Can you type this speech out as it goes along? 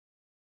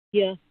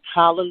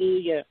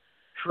Hallelujah.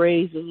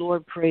 Praise the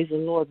Lord. Praise the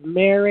Lord.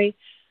 Mary,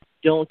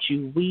 don't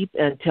you weep,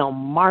 and tell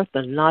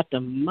Martha not to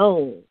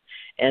moan.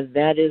 And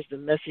that is the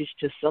message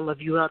to some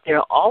of you out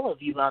there, all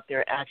of you out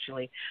there,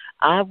 actually.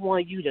 I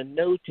want you to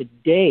know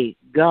today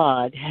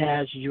God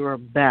has your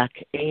back.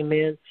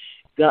 Amen.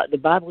 God, the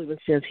Bible even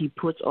says he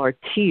puts our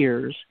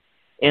tears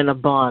in a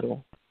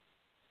bottle.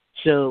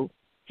 So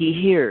he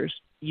hears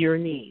your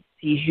needs.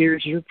 He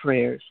hears your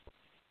prayers.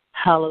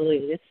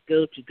 Hallelujah. Let's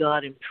go to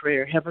God in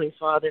prayer. Heavenly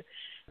Father,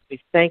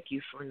 we thank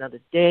you for another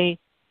day.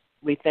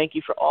 We thank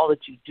you for all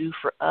that you do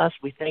for us.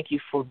 We thank you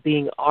for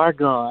being our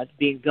God,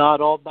 being God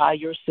all by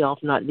yourself,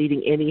 not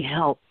needing any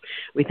help.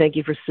 We thank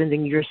you for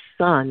sending your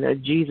Son,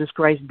 Jesus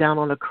Christ, down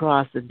on the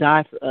cross to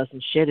die for us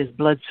and shed his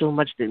blood so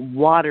much that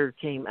water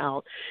came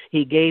out.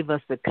 He gave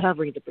us the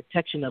covering, the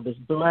protection of his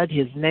blood,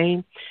 his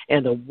name,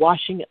 and the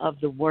washing of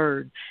the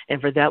word.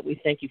 And for that, we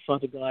thank you,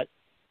 Father God.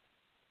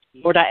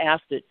 Lord, I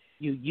ask that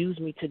you use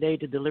me today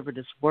to deliver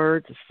this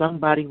word, so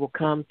somebody will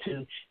come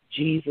to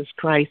Jesus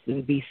Christ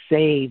and be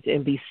saved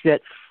and be set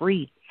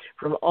free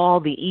from all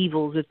the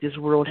evils that this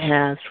world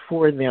has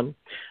for them.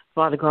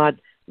 Father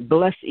God,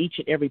 bless each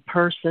and every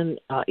person,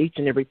 each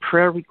and every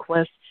prayer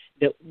request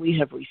that we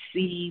have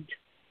received.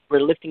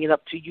 We're lifting it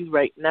up to you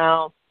right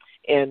now,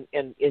 and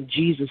in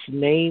Jesus'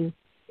 name,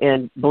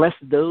 and bless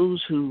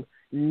those who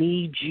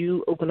need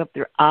you. Open up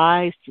their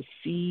eyes to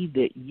see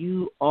that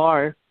you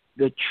are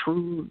the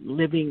true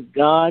living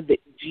God, that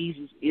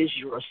Jesus is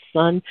your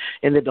Son,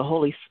 and that the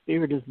Holy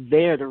Spirit is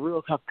there, the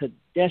Ruach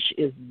HaKodesh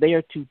is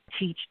there to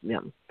teach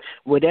them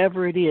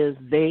whatever it is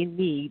they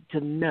need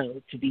to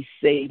know to be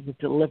saved and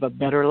to live a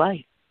better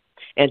life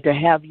and to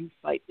have you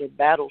fight their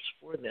battles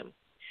for them.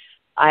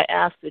 I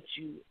ask that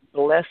you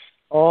bless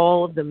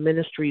all of the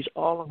ministries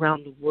all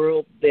around the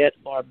world that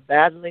are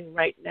battling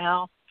right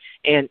now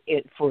and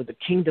for the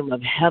kingdom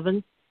of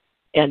heaven,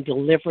 and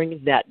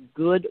delivering that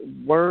good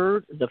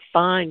word, the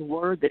fine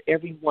word that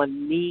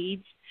everyone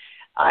needs.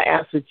 I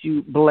ask that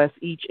you bless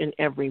each and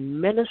every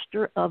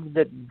minister of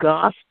the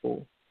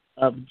gospel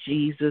of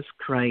Jesus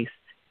Christ.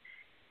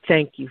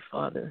 Thank you,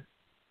 Father.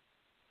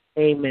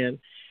 Amen.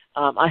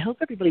 I hope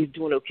everybody's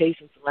doing okay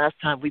since the last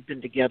time we've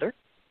been together,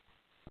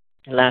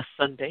 last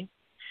Sunday.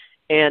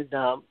 And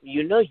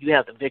you know you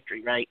have the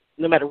victory, right?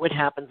 No matter what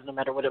happens, no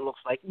matter what it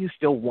looks like, you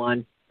still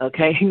won,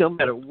 okay? No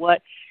matter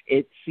what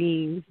it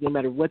seems, no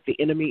matter what the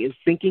enemy is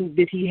thinking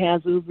that he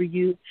has over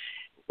you,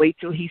 wait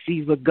till he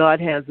sees what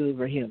God has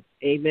over him.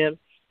 Amen?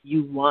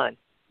 You won.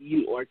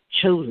 You are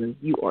chosen.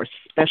 You are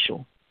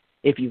special.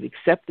 If you've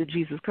accepted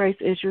Jesus Christ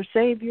as your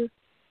Savior,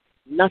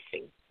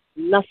 nothing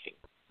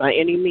by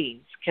any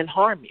means can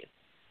harm you.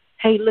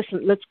 Hey,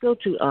 listen, let's go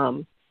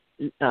to,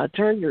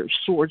 turn your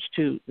swords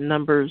to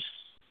Numbers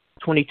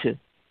 22.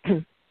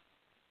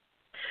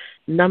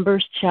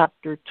 Numbers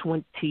chapter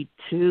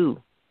 22.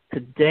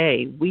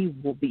 Today we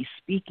will be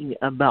speaking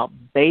about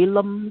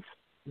Balaam's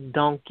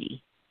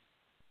donkey.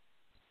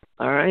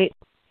 All right?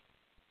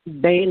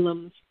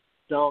 Balaam's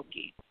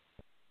donkey.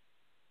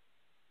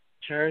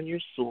 Turn your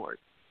sword.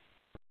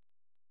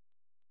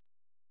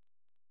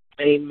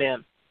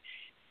 Amen.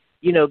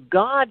 You know,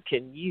 God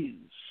can use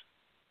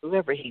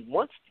whoever he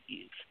wants to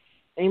use.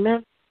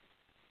 Amen.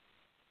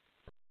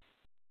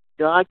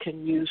 God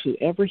can use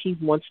whoever he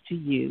wants to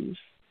use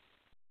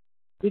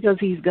because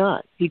he's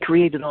God. He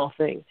created all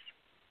things.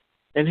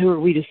 And who are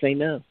we to say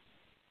no?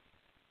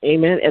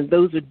 Amen. And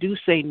those that do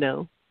say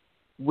no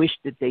wish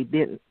that they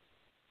didn't.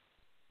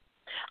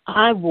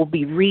 I will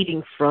be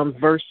reading from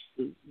verse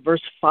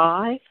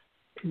 5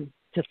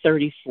 to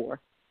 34.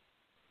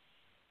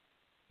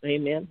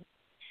 Amen.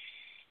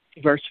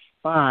 Verse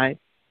 5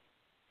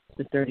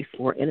 to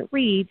 34. And it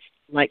reads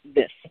like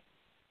this.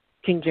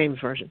 King James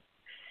Version.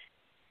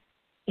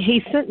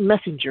 He sent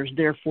messengers,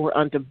 therefore,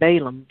 unto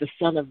Balaam, the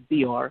son of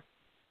Beor,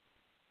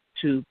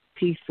 to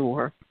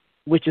Pethor,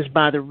 which is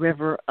by the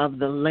river of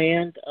the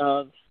land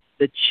of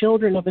the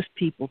children of his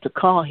people, to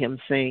call him,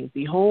 saying,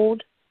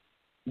 Behold,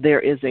 there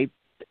is a...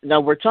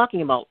 Now, we're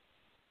talking about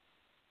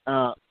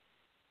Balak,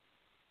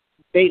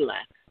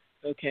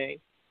 okay?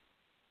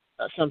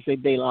 Some say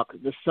Balak,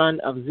 the son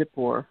of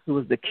Zippor, who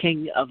was the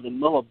king of the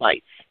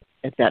Moabites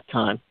at that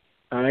time,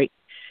 all right?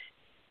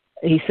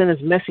 He sent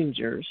his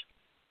messengers.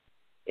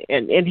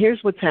 And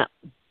here's what's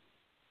happened.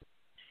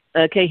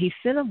 Okay, he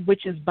sent them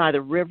which is by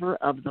the river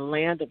of the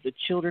land of the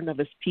children of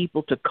his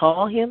people to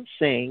call him,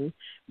 saying,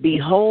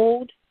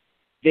 Behold,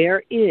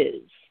 there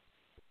is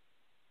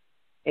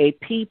a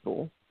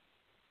people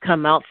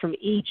come out from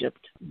Egypt.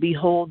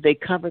 Behold, they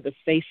cover the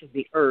face of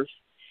the earth,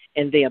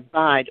 and they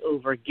abide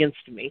over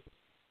against me.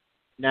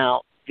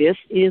 Now, this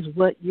is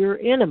what your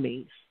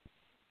enemies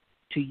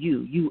to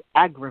you. You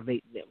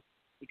aggravate them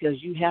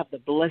because you have the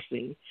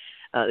blessing.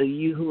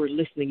 You who are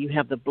listening, you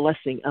have the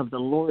blessing of the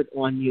Lord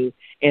on you,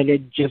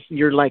 and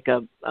you're like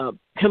a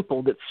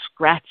pimple that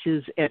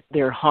scratches at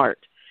their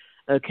heart.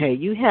 Okay,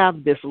 you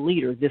have this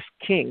leader, this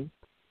king,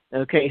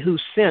 okay, who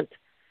sent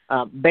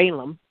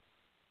Balaam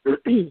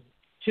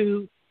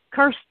to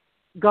curse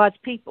God's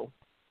people.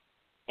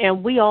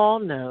 And we all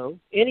know,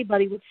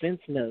 anybody with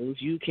sense knows,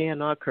 you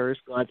cannot curse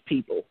God's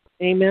people.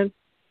 Amen.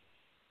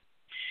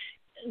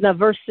 Now,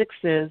 verse 6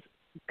 says,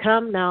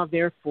 come now,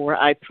 therefore,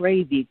 I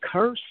pray thee,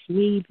 curse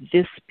me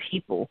this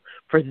people,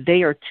 for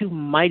they are too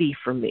mighty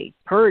for me.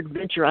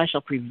 Peradventure I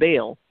shall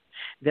prevail,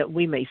 that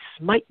we may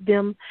smite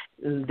them,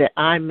 that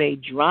I may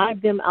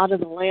drive them out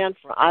of the land.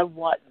 For I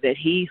wot that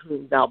he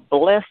whom thou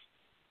blessed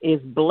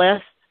is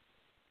blessed,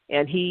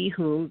 and he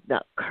whom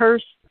thou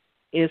cursed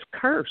is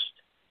cursed.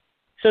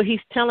 So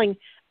he's telling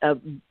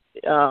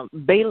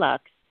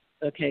Balak,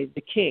 okay,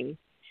 the king,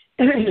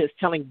 is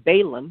telling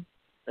Balaam,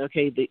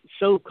 okay, the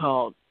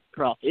so-called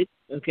prophet,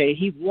 okay,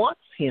 he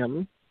wants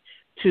him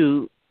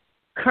to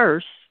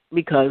curse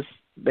because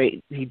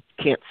he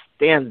can't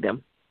stand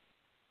them.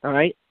 All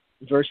right,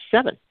 verse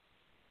 7.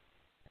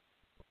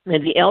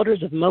 And the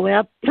elders of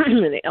Moab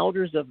and the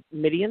elders of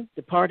Midian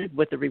departed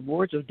with the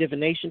rewards of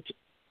divination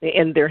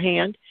in their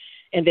hand,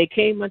 and they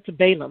came unto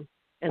Balaam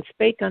and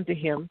spake unto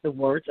him the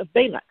words of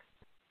Balak.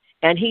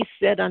 And he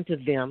said unto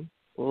them,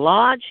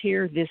 lodge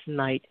here this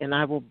night, and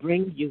I will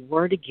bring you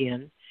word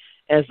again,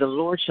 as the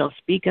Lord shall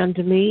speak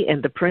unto me.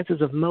 And the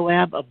princes of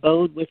Moab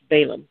abode with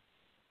Balaam.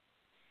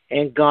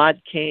 And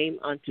God came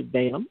unto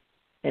Balaam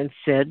and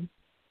said,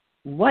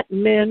 what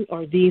men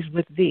are these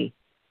with thee?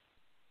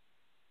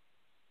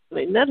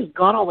 Notice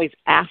God always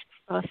asks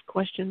us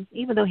questions,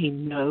 even though he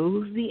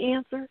knows the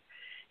answer.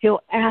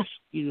 He'll ask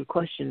you a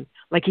question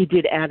like he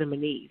did Adam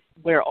and Eve.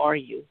 Where are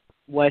you?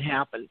 What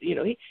happened? You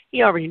know,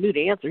 he already knew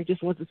the answer. He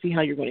just wants to see how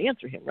you're going to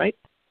answer him, right?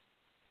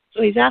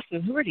 So he's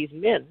asking, who are these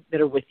men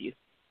that are with you?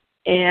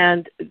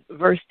 And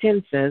verse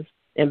 10 says,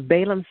 and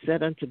Balaam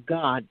said unto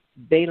God,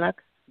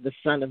 Balak, the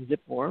son of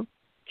Zippor,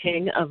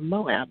 king of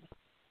Moab,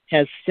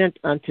 has sent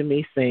unto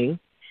me, saying,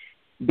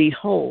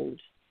 behold,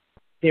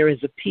 there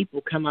is a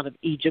people come out of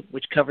Egypt,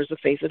 which covers the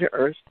face of the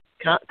earth.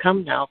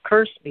 Come now,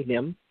 curse me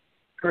them.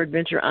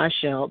 Peradventure I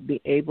shall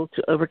be able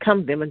to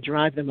overcome them and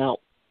drive them out.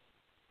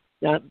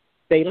 Now,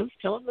 Balaam's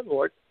telling the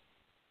Lord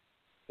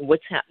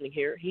what's happening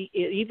here.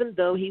 Even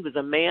though he was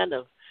a man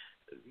of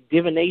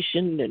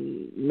divination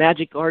and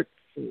magic arts,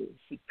 and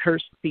he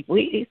cursed people,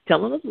 he's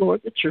telling the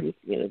Lord the truth.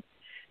 You know,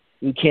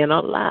 you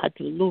cannot lie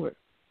to the Lord.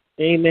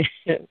 Amen.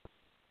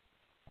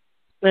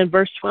 And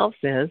verse 12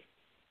 says,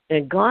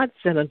 and God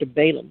said unto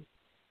Balaam,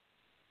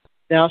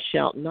 thou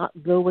shalt not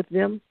go with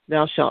them,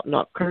 thou shalt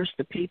not curse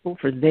the people,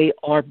 for they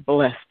are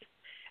blessed.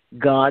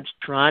 God's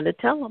trying to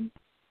tell him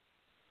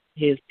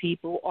his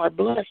people are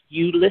blessed.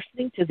 You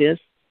listening to this,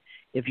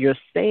 if you're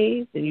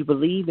saved and you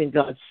believe in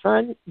God's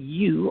Son,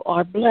 you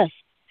are blessed.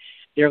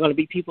 There are going to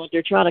be people out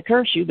there trying to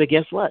curse you, but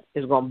guess what?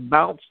 It's going to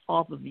bounce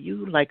off of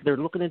you like they're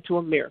looking into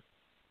a mirror.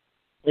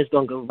 It's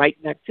going to go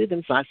right back to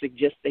them, so I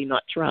suggest they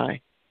not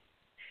try.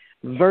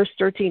 Verse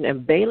 13,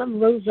 and Balaam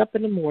rose up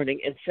in the morning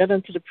and said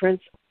unto the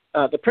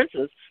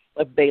princes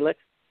of Balak,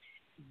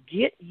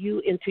 get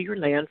you into your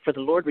land, for the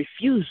Lord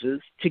refuses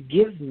to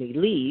give me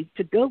leave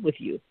to go with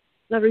you.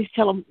 In other words,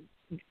 tell them,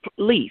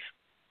 leave.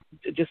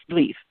 Just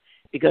leave,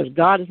 because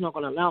God is not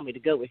going to allow me to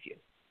go with you.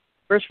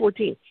 Verse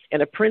 14,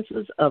 and the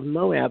princes of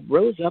Moab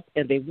rose up,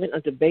 and they went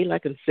unto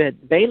Balak and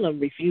said, Balaam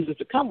refuses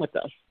to come with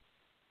us.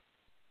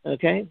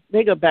 Okay?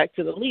 They go back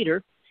to the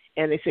leader,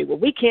 and they say, well,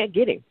 we can't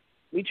get him.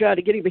 We tried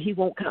to get him, but he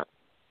won't come.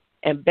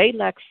 And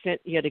Balak sent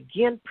yet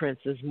again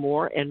princes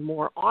more and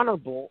more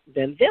honorable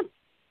than them.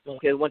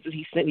 Okay, once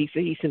he said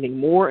he's sending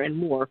more and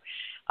more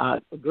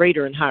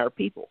greater and higher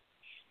people.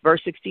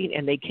 Verse 16,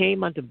 and they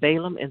came unto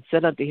Balaam and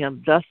said unto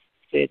him, thus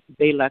said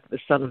Balak the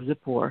son of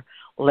Zippor,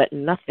 let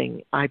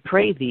nothing, I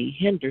pray thee,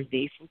 hinder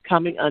thee from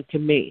coming unto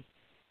me.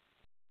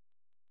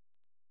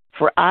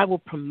 For I will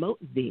promote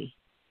thee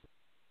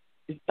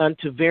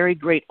unto very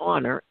great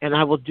honor, and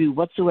I will do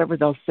whatsoever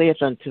thou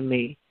sayest unto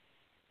me.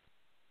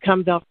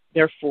 Come thou,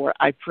 therefore,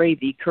 I pray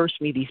thee, curse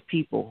me these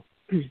people.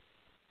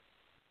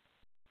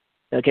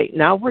 Okay,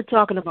 now we're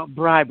talking about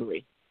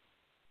bribery.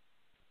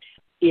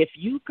 If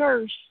you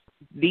curse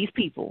these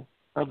people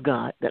of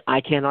God that I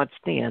cannot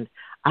stand,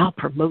 I'll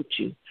promote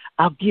you.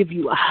 I'll give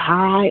you a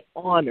high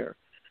honor.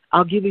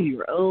 I'll give you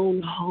your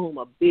own home,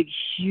 a big,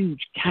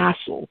 huge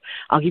castle.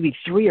 I'll give you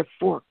 3 or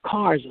 4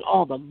 cars and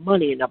all the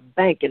money in the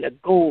bank and the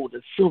gold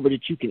and silver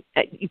that you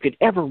could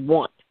ever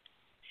want.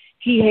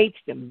 He hates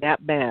them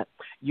that bad.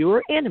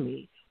 Your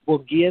enemy will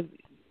give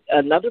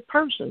another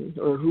person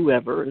or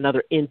whoever,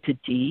 another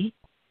entity,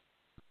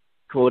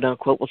 quote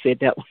unquote, we'll say it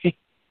that way.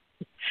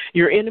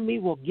 Your enemy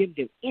will give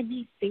them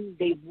anything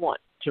they want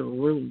to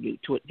ruin you,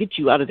 to get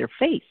you out of their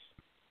face.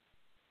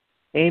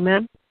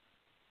 Amen.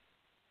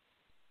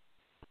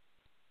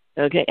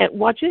 Okay, and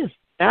watch this.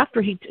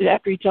 After he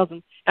tells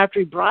them, after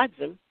he bribes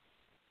them,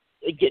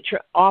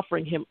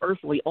 offering him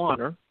earthly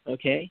honor.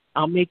 Okay,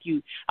 I'll make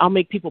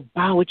people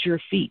bow at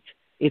your feet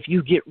if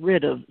you get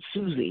rid of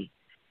Susie.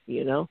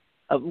 You know,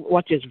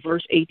 watch this,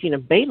 verse 18.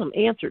 And Balaam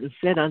answered and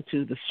said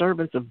unto the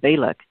servants of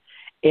Balak,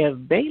 if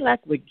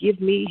Balak would give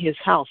me his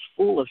house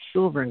full of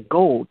silver and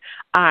gold,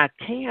 I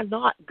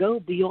cannot go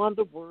beyond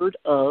the word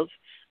of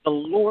the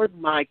Lord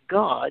my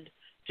God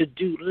to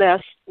do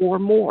less or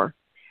more.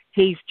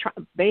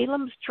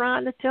 Balaam's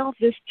trying to tell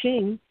this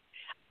king,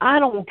 I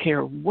don't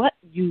care what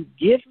you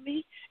give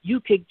me.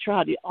 You could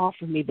try to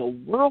offer me the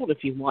world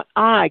if you want.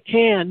 I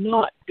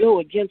cannot go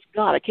against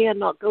God. I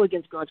cannot go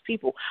against God's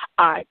people.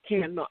 I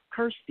cannot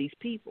curse these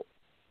people.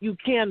 You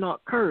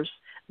cannot curse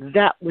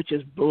that which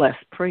is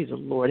blessed. Praise the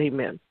Lord.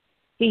 Amen.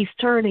 He's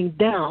turning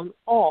down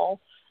all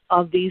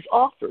of these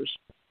offers.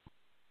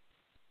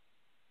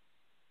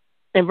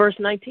 In verse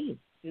 19,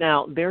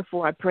 now,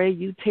 therefore, I pray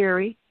you,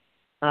 tarry,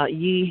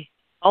 ye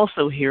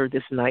also here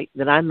this night,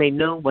 that I may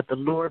know what the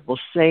Lord will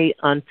say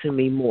unto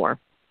me more.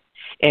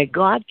 And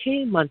God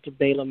came unto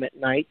Balaam at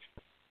night,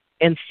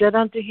 and said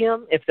unto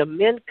him, if the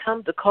men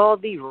come to call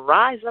thee,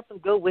 rise up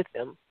and go with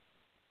them.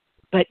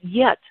 But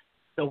yet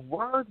the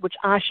word which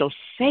I shall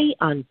say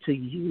unto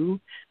you,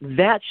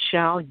 that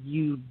shall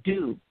you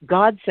do.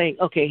 God saying,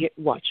 okay, here,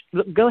 watch.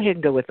 Go ahead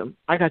and go with them.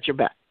 I got your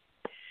back.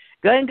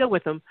 Go ahead and go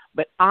with them,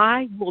 but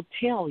I will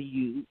tell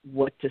you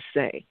what to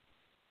say.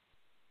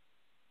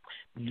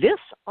 This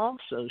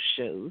also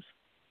shows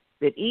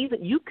that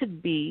even you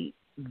could be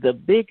the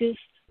biggest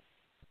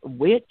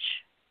witch.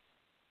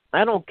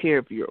 I don't care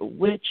if you're a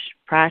witch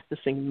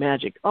practicing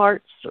magic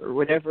arts or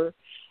whatever.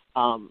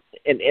 And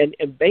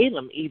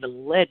Balaam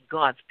even led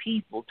God's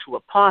people to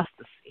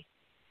apostasy.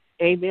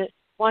 Amen.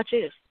 Watch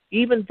this.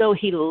 Even though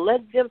he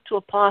led them to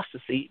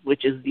apostasy,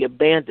 which is the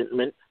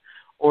abandonment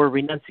or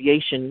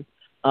renunciation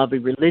of a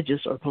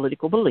religious or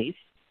political belief,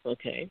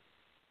 okay,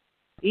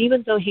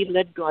 even though he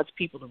led God's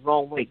people the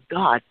wrong way,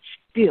 God's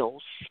still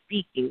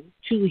speaking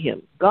to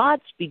him. God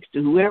speaks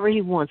to whoever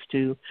he wants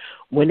to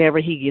whenever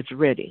he gets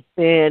ready.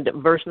 And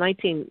verse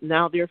 19,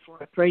 now therefore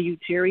I pray you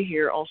tarry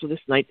here also this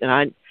night, that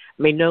I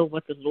may know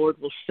what the Lord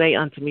will say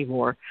unto me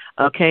more.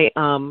 Okay,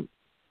 and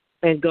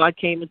God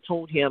came and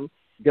told him,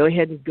 go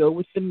ahead and go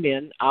with the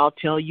men. I'll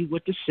tell you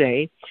what to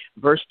say.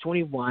 Verse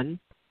 21,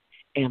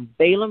 and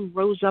Balaam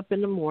rose up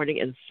in the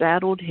morning and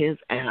saddled his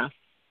ass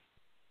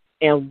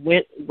and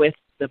went with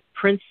the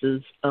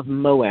princes of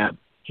Moab.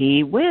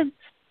 He went.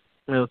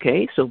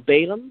 Okay, so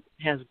Balaam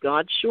has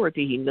God's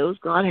surety. He knows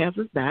God has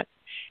his back.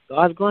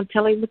 God's going to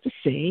tell him what to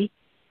say.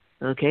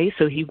 Okay,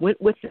 so he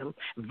went with them.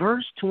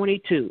 Verse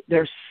 22,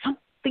 there's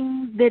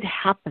something that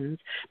happens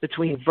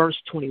between verse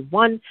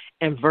 21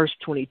 and verse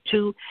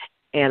 22,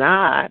 and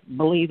I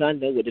believe I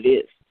know what it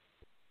is.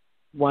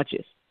 Watch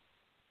this.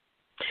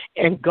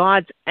 And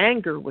God's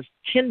anger was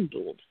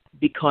kindled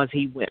because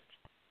he went.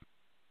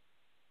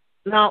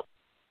 Now,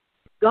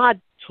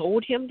 God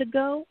told him to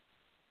go,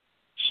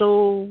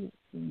 so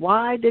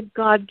why did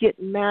God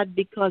get mad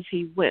because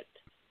he went?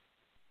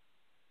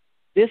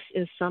 This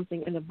is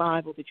something in the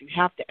Bible that you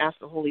have to ask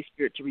the Holy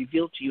Spirit to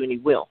reveal to you, and he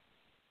will.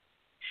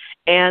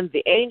 And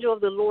the angel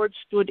of the Lord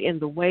stood in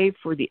the way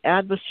for an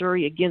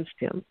adversary against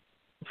him.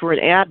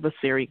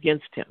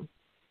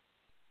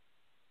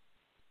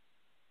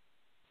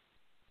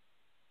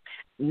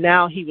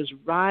 Now he was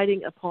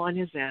riding upon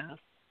his ass,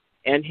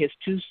 and his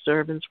 2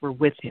 servants were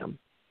with him.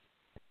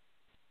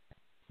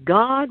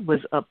 God was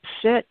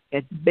upset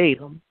at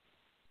Balaam,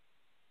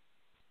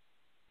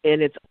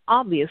 and it's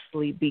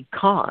obviously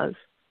because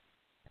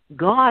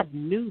God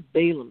knew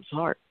Balaam's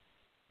heart.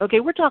 Okay,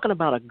 we're talking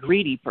about a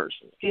greedy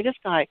person. Okay, this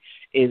guy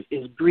is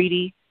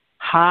greedy,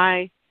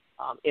 high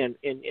in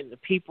the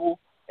people.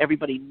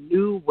 Everybody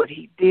knew what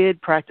he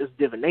did, practiced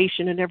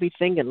divination and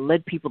everything, and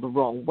led people the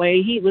wrong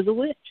way. He was a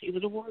witch. He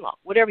was a warlock,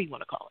 whatever you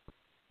want to call it.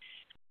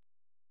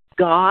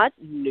 God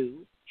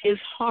knew his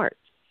heart.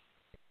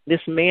 This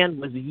man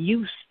was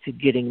used to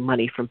getting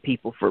money from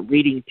people for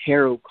reading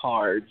tarot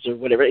cards or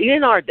whatever.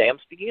 In our day, I'm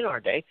speaking in our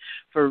day,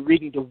 for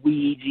reading the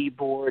Ouija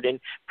board and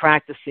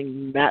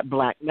practicing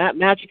black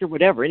magic or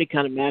whatever, any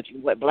kind of magic,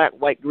 black,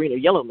 white, green, or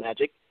yellow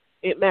magic.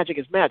 Magic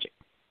is magic.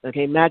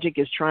 Okay, magic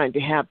is trying to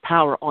have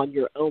power on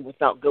your own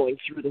without going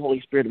through the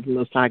Holy Spirit of the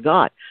Most High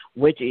God,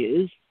 which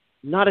is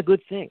not a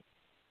good thing.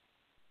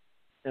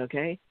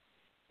 Okay,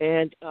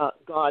 and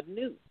God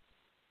knew.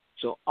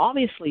 So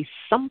obviously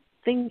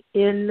something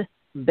in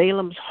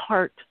Balaam's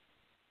heart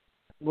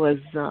was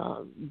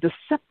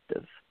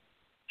deceptive,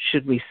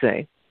 should we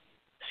say.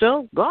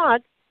 So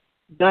God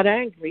got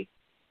angry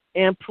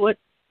and put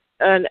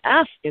an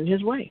ass in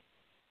his way.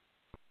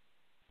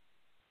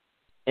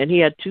 And he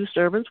had 2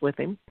 servants with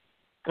him.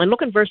 And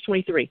look in verse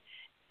 23.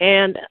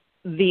 And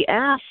the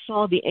ass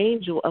saw the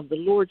angel of the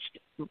Lord.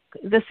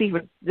 Let's see,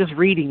 just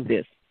reading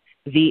this.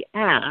 The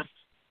ass,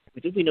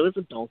 which we know is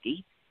a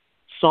donkey,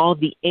 saw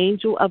the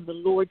angel of the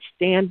Lord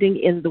standing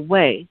in the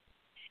way,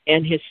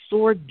 and his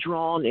sword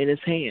drawn in his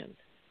hand.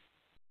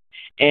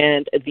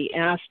 And the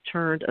ass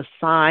turned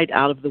aside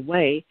out of the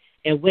way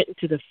and went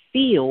into the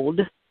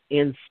field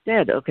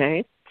instead,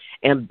 okay?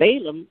 And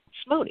Balaam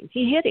smote him.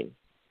 He hit him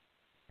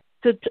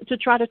to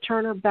try to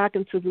turn her back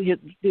into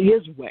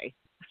his way.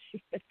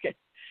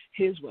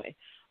 His way.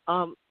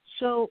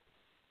 So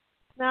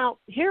now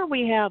here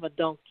we have a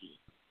donkey.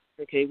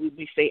 Okay,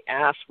 we say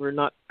ass. We're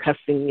not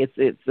cussing.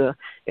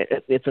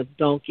 It's a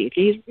donkey.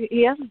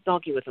 He has his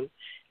donkey with him.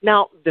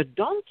 Now the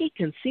donkey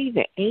can see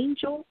the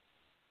angel.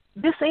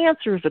 This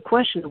answers the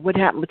question of what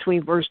happened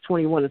between verse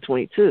 21 and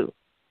 22.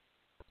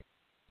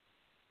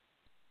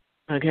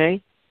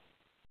 Okay?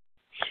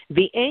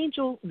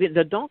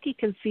 The donkey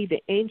can see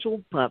the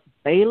angel, but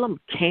Balaam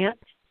can't.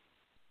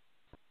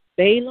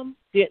 Balaam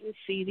didn't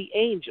see the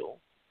angel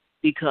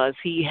because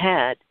he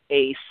had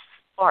a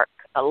spark,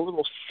 a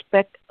little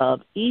speck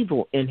of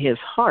evil in his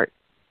heart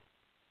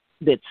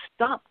that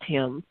stopped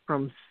him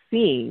from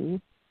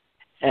seeing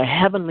a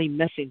heavenly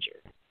messenger.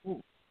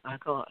 Ooh, my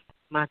God,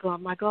 my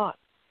God, my God.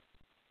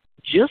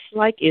 Just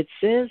like it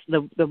says,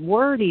 the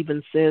word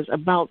even says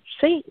about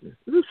Satan,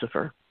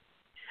 Lucifer.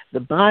 The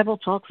Bible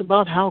talks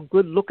about how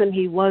good looking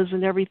he was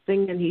and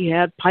everything, and he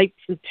had pipes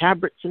and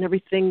tabrets and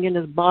everything in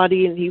his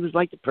body, and he was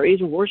like the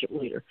praise and worship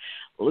leader.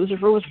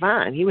 Lucifer was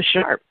fine. He was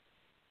sharp.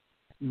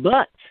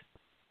 But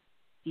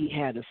he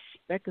had a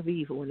speck of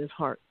evil in his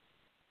heart.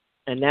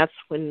 And that's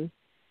when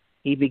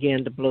he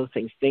began to blow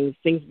things. Things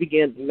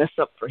began to mess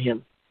up for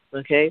him.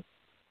 Okay?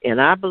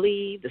 And I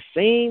believe the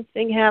same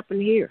thing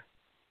happened here.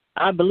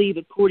 I believe,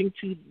 according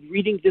to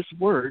reading this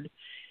word,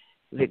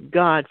 that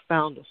God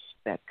found a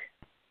speck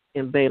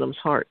in Balaam's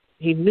heart.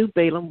 He knew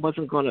Balaam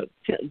wasn't going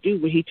to do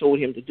what he told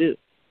him to do.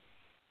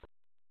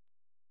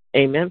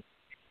 Amen.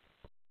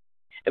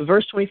 In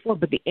verse 24,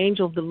 but the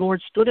angel of the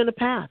Lord stood in the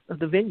path of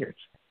the vineyards,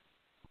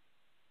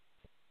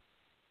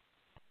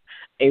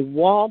 a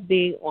wall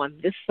being on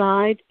this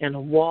side and a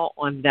wall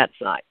on that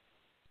side.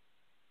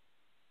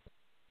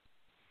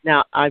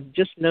 Now, I'm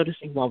just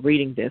noticing while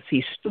reading this,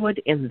 he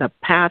stood in the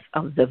path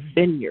of the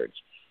vineyards.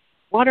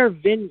 What are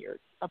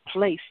vineyards? A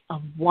place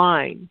of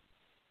wine.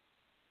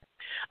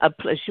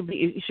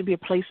 It should be a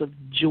place of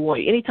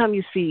joy. Anytime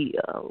you see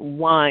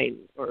wine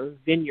or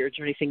vineyards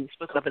or anything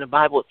spoken of in the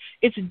Bible,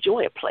 it's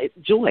joy, a place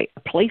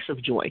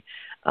of joy.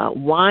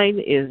 Wine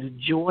is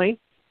joy.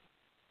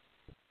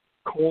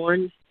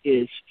 Corn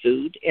is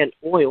food, and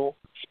oil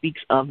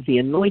speaks of the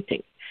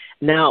anointing.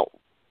 Now,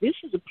 this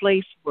is a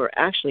place where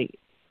actually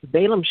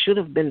Balaam should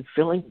have been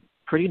feeling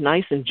pretty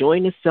nice,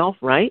 enjoying himself,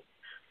 right?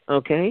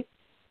 Okay.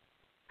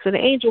 So the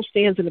angel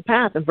stands in the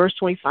path in verse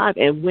 25,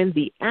 and when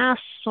the ass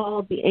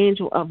saw the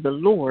angel of the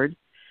Lord,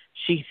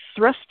 she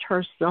thrust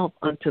herself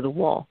unto the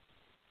wall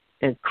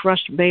and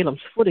crushed Balaam's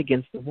foot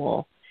against the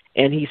wall,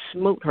 and he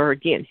smote her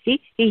again.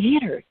 He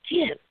hit her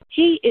again.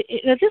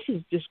 Now this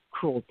is just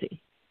cruelty.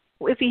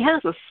 If he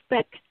has a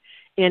speck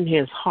in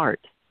his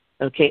heart,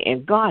 okay,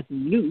 and God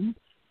knew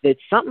that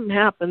something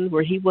happened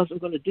where he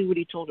wasn't going to do what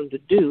he told him to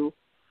do,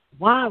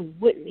 why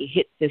wouldn't he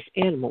hit this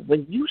animal?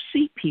 When you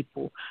see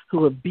people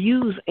who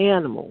abuse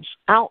animals,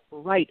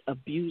 outright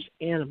abuse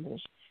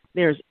animals,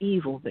 there's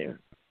evil there.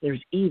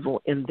 There's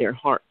evil in their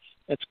hearts.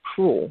 That's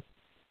cruel.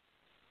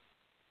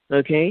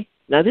 Okay?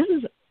 Now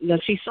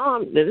she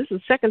saw him, this is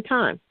the second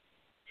time.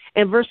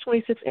 And verse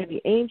 26, and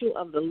the angel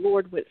of the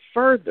Lord went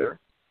further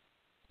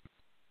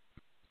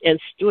and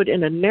stood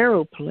in a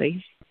narrow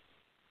place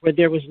where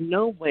there was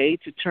no way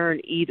to turn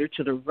either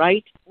to the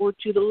right or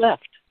to the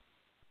left.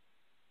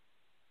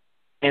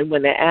 And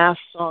when the ass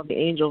saw the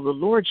angel of the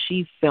Lord,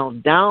 she fell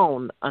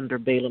down under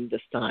Balaam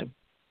this time.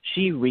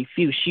 She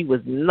refused. She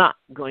was not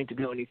going to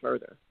go any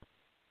further.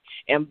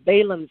 And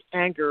Balaam's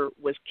anger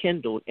was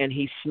kindled, and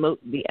he smote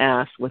the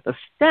ass with a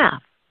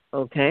staff.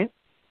 Okay?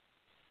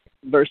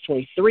 Verse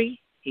 23,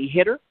 he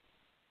hit her.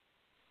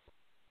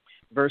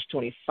 Verse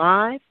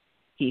 25,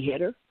 he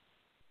hit her.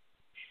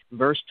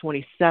 Verse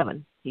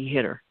 27, he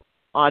hit her.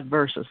 Odd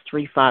verses,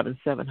 3, 5, and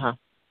 7, huh?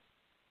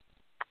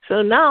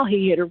 So now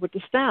he hit her with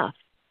the staff.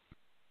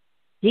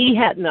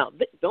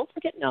 Don't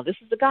forget now, this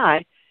is a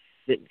guy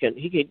that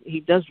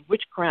he does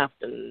witchcraft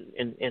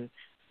and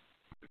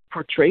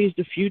portrays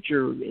the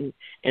future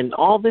and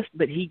all this,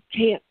 but he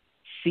can't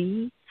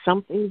see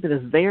something that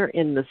is there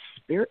in the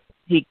spirit.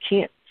 He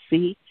can't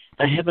see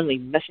a heavenly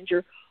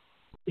messenger.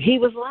 He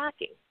was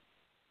lacking.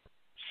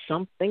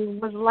 Something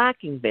was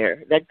lacking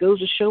there. That goes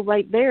to show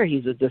right there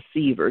he's a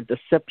deceiver,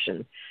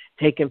 deception,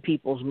 taking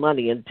people's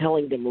money and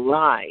telling them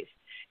lies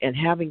and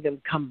having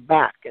them come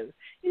back. And,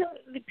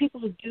 the people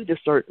who do this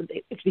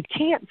if you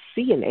can't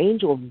see an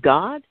angel of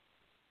God,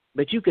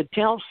 but you could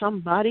tell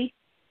somebody,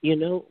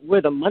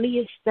 where the money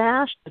is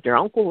stashed, that their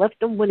uncle left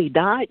them when he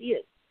died,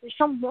 there's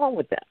something wrong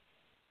with that.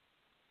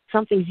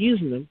 Something's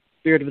using them,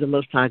 Spirit of the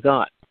Most High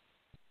God.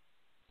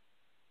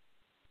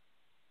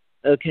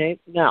 Okay,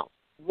 now,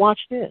 watch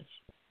this.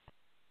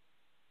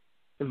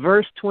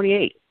 Verse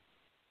 28.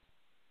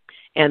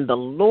 And the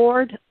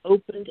Lord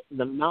opened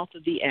the mouth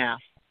of the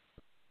ass,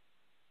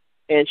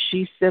 and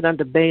she said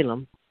unto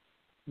Balaam,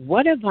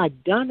 what have I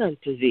done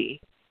unto thee,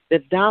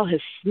 that thou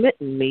hast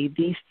smitten me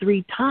these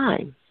 3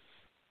 times?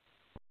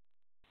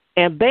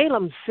 And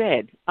Balaam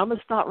said, I'm going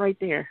to stop right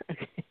there.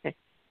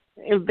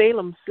 And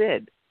Balaam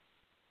said,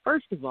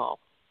 first of all,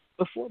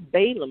 before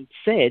Balaam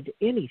said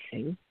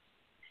anything,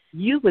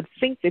 you would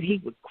think that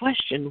he would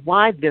question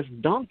why this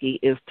donkey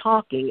is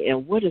talking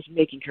and what is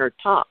making her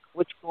talk.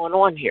 What's going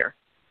on here?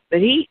 But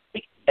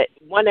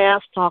one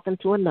ass talking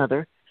to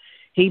another,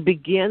 he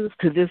begins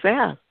to this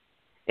ass.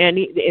 And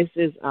it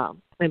says,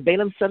 and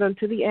Balaam said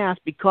unto the ass,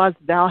 because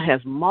thou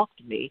hast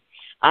mocked me,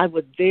 I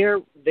would there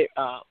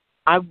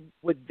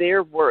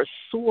were a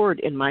sword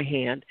in my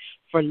hand,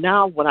 for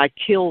now would I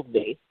kill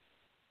thee.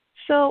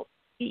 So,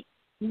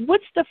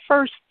 what's the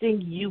first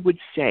thing you would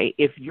say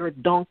if your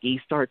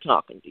donkey started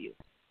talking to you?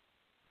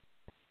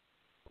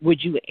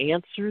 Would you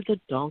answer the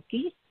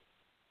donkey?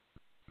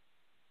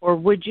 Or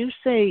would you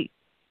say,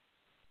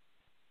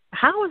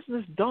 how is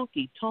this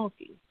donkey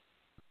talking?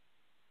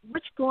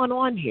 What's going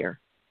on here?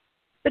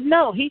 But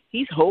no,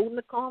 he's holding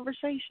the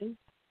conversation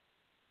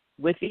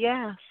with the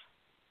ass.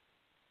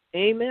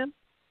 Amen.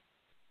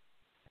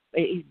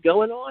 He's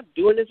going on,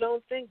 doing his own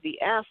thing. The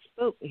ass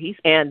spoke.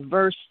 And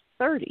verse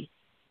 30.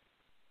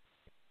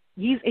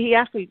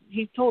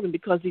 He told him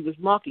because he was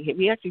mocking him.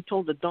 He actually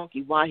told the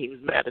donkey why he was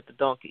mad at the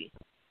donkey,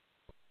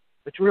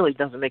 which really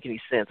doesn't make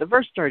any sense. In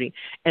verse 30,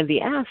 and the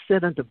ass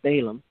said unto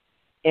Balaam,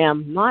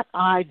 am not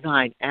I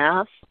thine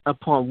ass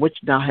upon which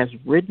thou hast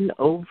ridden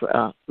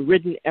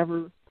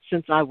ever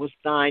since I was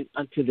thine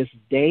unto this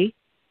day?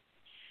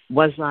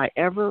 Was I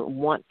ever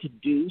wont to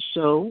do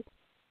so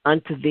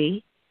unto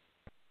thee?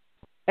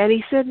 And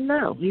he said,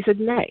 no. He said,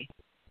 nay.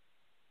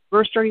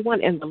 Verse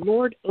 31, and the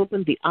Lord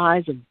opened the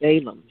eyes of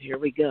Balaam. Here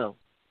we go.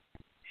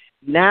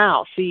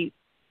 Now, see,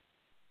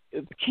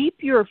 keep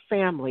your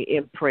family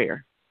in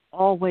prayer.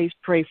 Always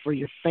pray for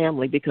your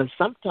family, because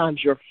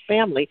sometimes your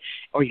family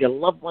or your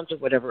loved ones or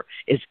whatever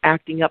is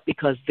acting up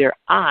because their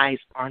eyes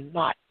are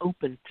not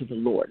open to the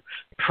Lord.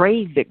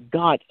 Pray that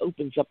God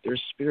opens up their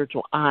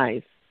spiritual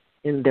eyes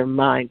in their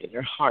mind and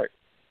their heart.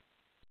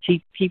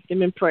 Keep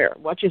them in prayer.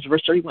 Watch this,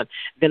 verse 31.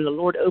 Then the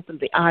Lord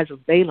opened the eyes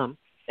of Balaam,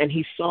 and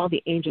he saw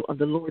the angel of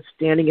the Lord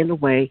standing in the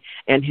way,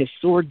 and his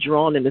sword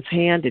drawn in his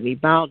hand, and he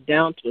bowed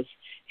down to his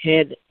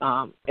head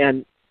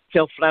and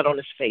fell flat on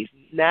his face.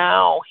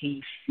 Now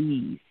he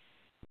sees.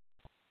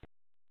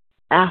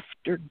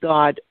 After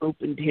God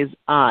opened his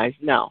eyes.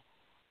 Now,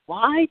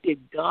 why did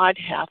God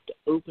have to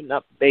open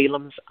up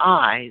Balaam's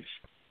eyes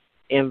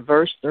in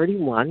verse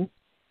 31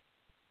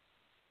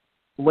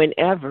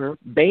 whenever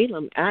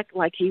Balaam acted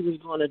like he was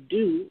going to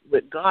do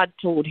what God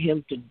told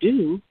him to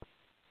do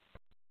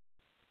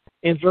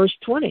in verse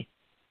 20?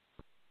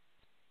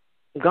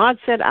 God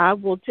said, I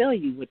will tell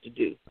you what to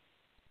do.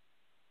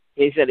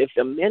 He said, if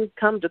the men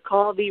come to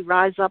call thee,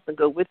 rise up and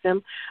go with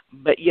them.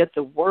 But yet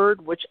the word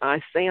which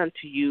I say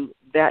unto you,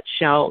 that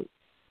shall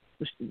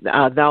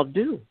thou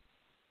do.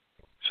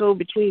 So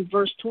between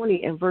verse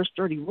 20 and verse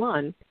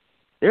 31,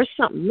 there's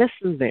something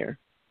missing there.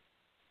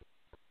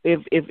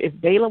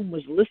 If Balaam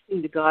was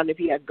listening to God, and if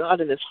he had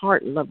God in his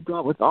heart and loved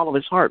God with all of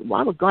his heart,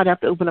 why would God have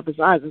to open up his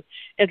eyes?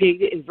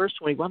 Okay, in verse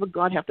 20, why would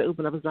God have to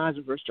open up his eyes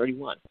in verse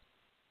 31?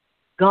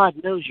 God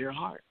knows your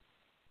heart.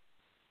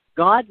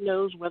 God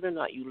knows whether or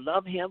not you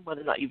love him, whether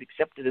or not you've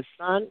accepted his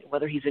son,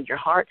 whether he's in your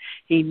heart.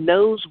 He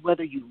knows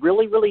whether you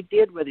really, really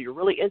did, whether you're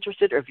really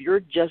interested, or if you're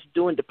just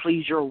doing to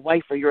please your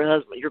wife or your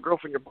husband, your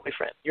girlfriend, your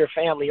boyfriend, your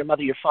family, your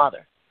mother, your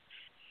father,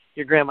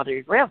 your grandmother,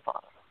 your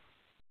grandfather,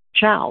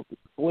 child,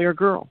 boy or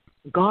girl.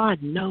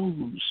 God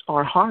knows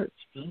our hearts,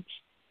 folks.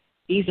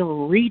 He's a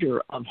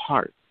reader of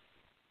hearts.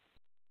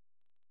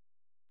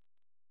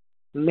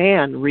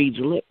 Man reads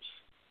lips.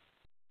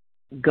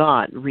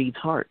 God reads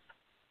hearts.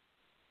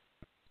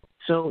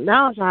 So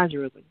now his eyes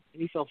are open,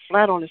 and he fell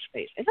flat on his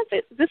face. And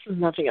this is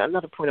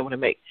another point I want to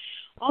make.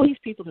 All these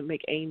people that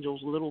make angels,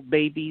 little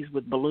babies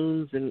with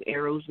balloons and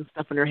arrows and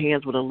stuff in their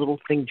hands with a little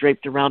thing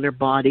draped around their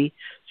body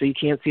so you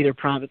can't see their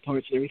private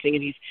parts and everything,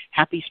 and he's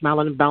happy,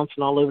 smiling, and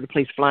bouncing all over the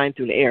place, flying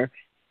through the air.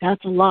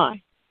 That's a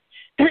lie.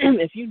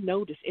 If you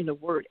notice in the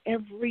Word,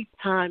 every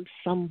time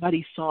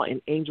somebody saw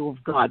an angel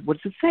of God, what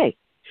does it say?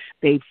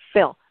 They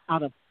fell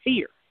out of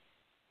fear.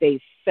 They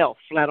fell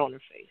flat on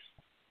their face.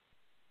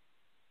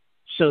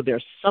 So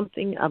there's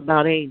something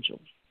about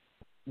angels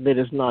that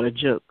is not a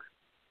joke.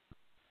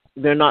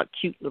 They're not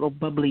cute little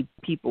bubbly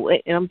people.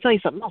 And I'm telling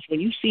you something else.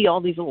 When you see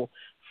all these little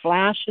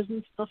flashes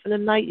and stuff in the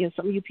night, and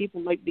some of you people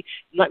might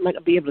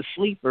not be able to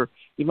sleep, or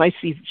you might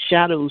see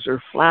shadows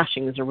or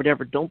flashings or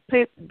whatever. Don't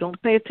pay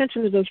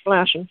attention to those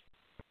flashing.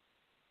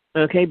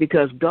 Okay,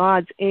 because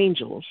God's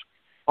angels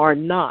are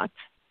not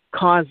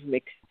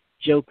cosmic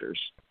jokers.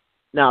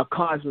 Now, a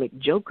cosmic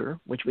joker,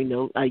 which we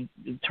know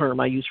the term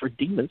I use for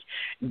demons,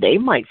 they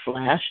might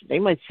flash. They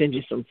might send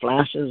you some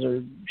flashes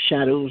or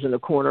shadows in the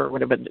corner or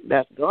whatever. But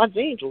that's God's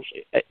angels.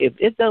 If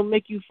it don't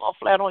make you fall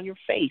flat on your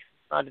face,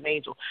 it's not an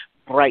angel.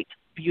 Bright,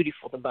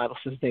 beautiful, the Bible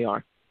says they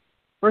are.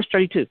 Verse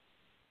 32.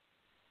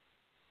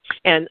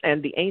 And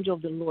the angel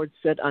of the Lord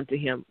said unto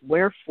him,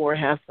 wherefore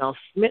hast thou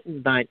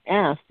smitten thine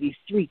ass these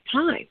 3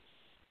 times?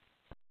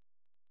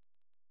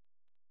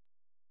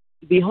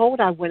 Behold,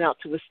 I went out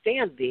to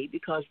withstand thee,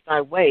 because thy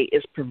way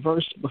is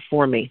perverse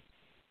before me.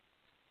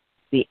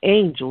 The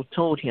angel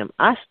told him,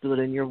 I stood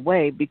in your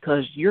way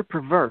because you're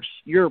perverse.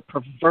 You're a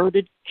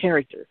perverted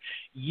character.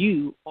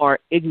 You are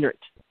ignorant.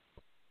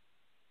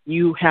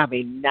 You have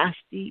a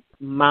nasty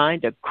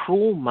mind, a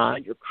cruel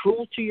mind. You're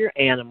cruel to your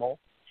animal.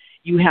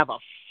 You have a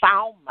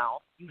foul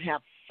mouth. You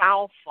have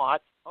foul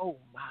thoughts. Oh,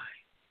 my.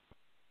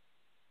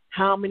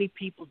 How many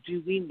people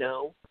do we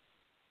know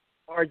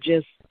are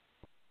just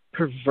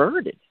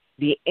perverted?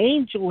 The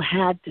angel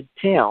had to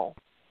tell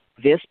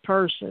this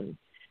person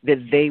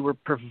that they were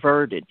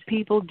perverted.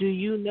 People do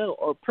you know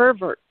are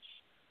perverts.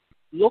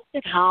 Look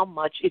at how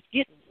much it's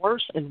getting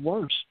worse and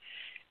worse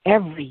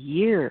every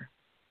year,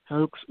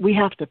 folks. We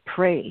have to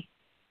pray.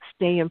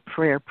 Stay in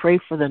prayer. Pray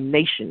for the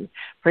nation.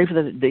 Pray for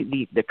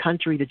the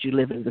country that you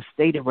live in, the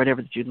state or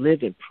whatever that you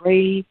live in.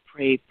 Pray,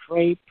 pray,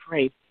 pray,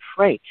 pray,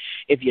 pray.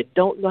 If you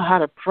don't know how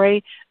to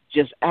pray,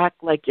 just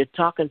act like you're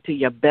talking to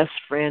your best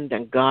friend,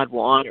 and God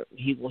will honor it.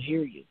 He will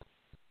hear you.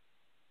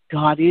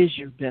 God is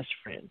your best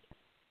friend.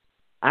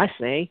 I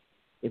say,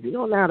 if you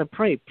don't know how to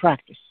pray,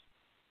 practice.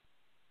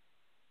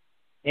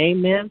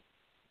 Amen.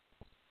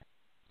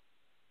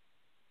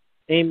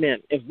 Amen.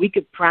 If we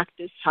could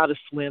practice how to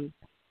swim,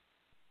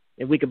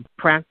 if we could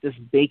practice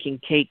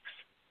baking cakes,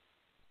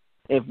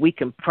 if we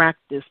can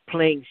practice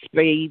playing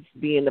spades,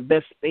 being the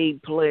best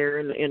spade player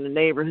in the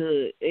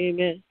neighborhood,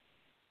 amen.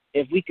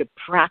 If we could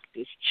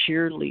practice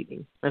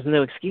cheerleading, there's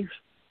no excuse.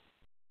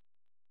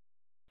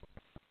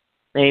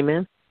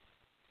 Amen.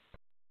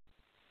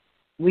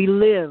 We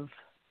live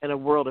in a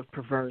world of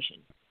perversion,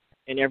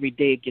 and every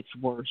day it gets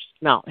worse.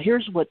 Now,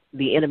 here's what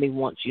the enemy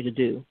wants you to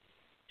do.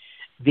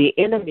 The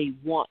enemy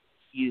wants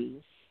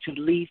you to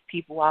leave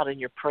people out in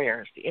your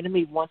prayers. The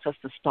enemy wants us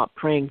to stop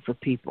praying for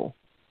people.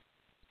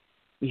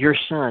 Your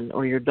son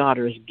or your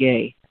daughter is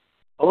gay.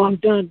 Oh, I'm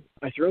done.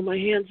 I throw my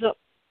hands up.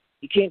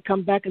 He can't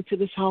come back into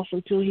this house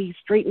until he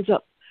straightens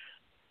up.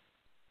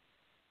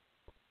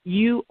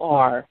 You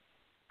are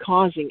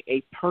causing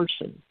a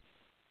person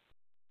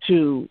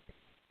to,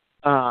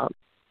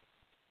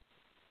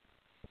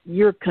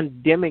 you're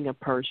condemning a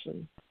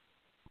person,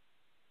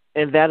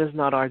 and that is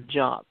not our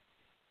job.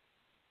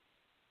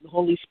 The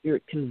Holy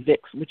Spirit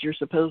convicts. What you're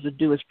supposed to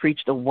do is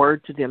preach the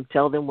word to them,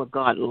 tell them what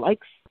God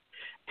likes,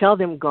 tell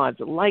them God's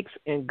likes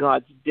and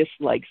God's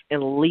dislikes,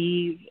 and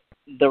leave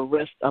the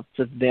rest up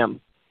to them.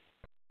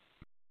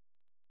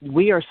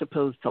 We are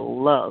supposed to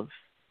love.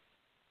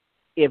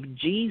 If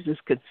Jesus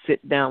could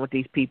sit down with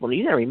these people, and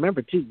you gotta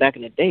remember too, back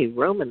in the day,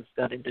 Romans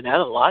got into that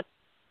a lot,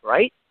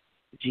 right?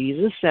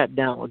 Jesus sat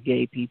down with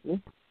gay people.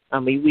 I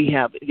mean, we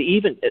have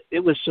even it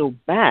was so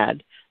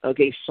bad.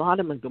 Okay,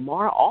 Sodom and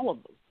Gomorrah, all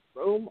of them,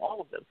 Rome,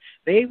 all of them,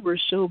 they were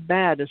so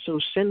bad and so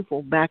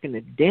sinful back in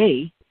the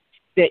day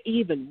that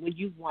even when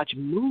you watch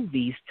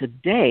movies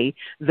today,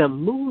 the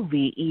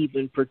movie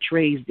even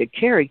portrays the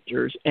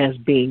characters as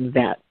being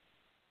that,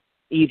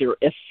 either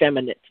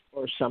effeminate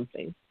or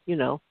something, you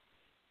know.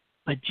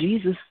 But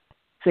Jesus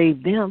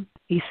saved them.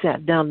 He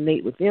sat down and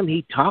ate with them.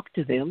 He talked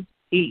to them.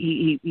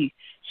 He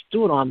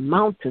stood on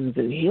mountains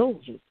and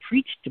hills and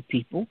preached to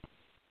people.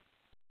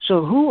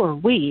 So who are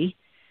we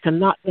to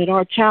not let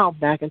our child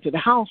back into the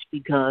house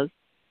because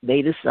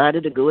they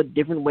decided to go a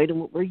different way than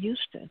what we're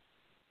used to?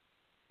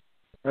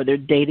 Or they're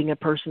dating a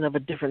person of a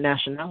different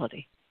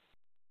nationality.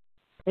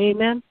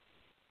 Amen?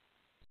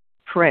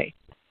 Pray.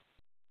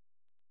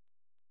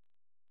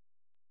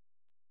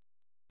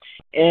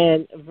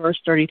 And verse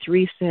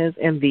 33 says,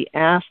 and the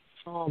ass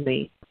saw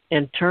me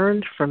and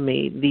turned from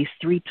me these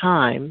 3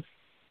 times,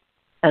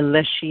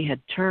 unless she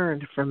had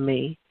turned from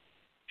me.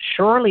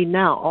 Surely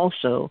now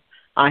also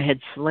I had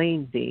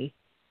slain thee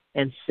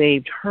and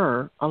saved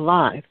her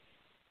alive.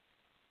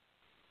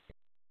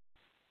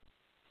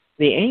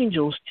 The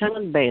angels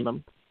telling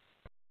Balaam,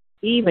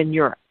 even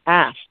your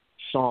ass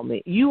saw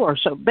me. You are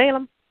so,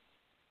 Balaam,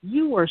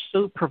 you are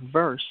so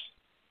perverse.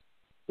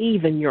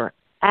 Even your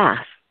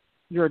ass,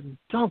 your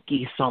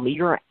donkey saw me.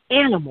 Your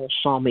animal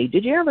saw me.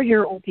 Did you ever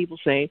hear old people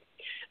say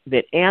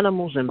that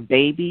animals and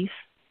babies,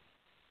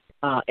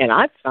 and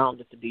I've found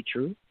it to be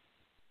true,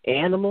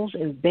 animals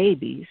and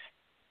babies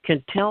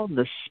can tell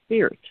the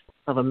spirit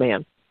of a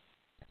man.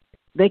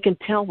 They can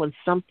tell when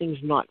something's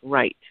not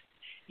right.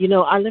 You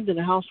know, I lived in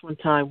a house one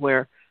time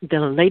where the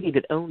lady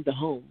that owned the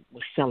home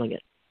was selling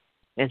it,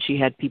 and she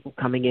had people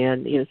coming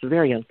in. You know, it's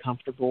very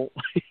uncomfortable.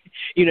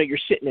 You know, you're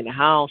sitting in a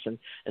house, and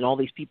all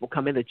these people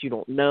come in that you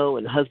don't know,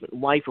 and husband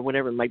and wife or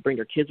whatever might bring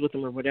their kids with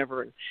them or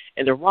whatever,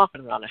 and they're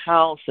walking around the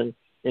house, and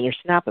they're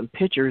snapping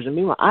pictures. And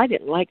meanwhile, I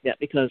didn't like that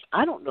because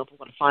I don't know if I'm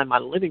going to find my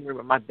living room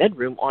or my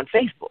bedroom on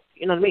Facebook.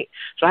 You know what I mean?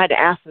 So I had to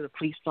ask her to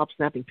please stop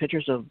snapping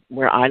pictures of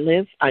where I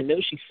live. I know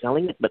she's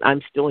selling it, but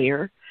I'm still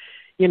here,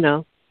 you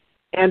know.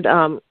 And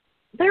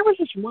there was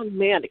this one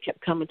man that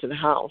kept coming to the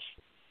house.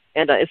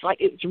 And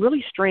it's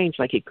really strange.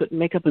 Like he couldn't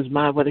make up his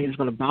mind whether he was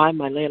going to buy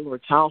my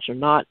landlord's house or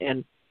not.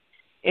 And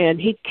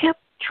he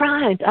kept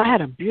trying. I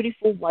had a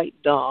beautiful white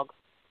dog,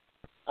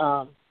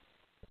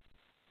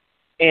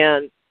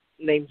 and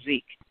named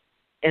Zeke.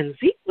 And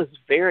Zeke was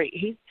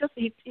he's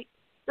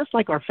just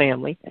like our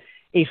family.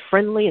 He's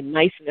friendly and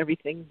nice and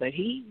everything, but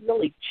he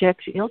really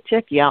he'll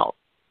check you out.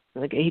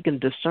 Okay, he can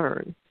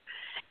discern.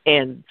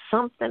 And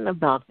something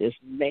about this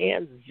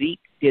man Zeke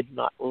did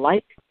not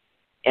like.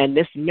 And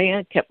this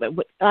man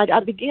I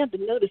began to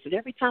notice that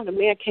every time the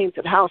man came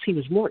to the house, he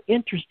was more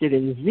interested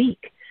in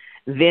Zeke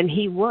than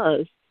he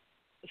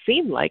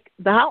seemed like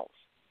the house.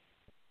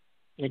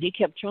 And he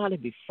kept trying to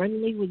be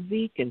friendly with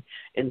Zeke,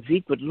 and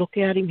Zeke would look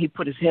at him. He'd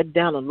put his head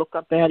down and look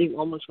up at him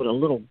almost with a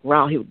little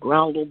growl. He would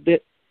growl a little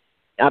bit.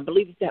 I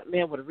believe if that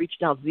man would have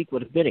reached out, Zeke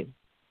would have bit him.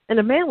 And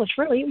the man was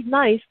friendly. He was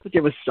nice, but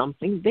there was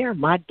something there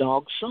my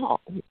dog saw.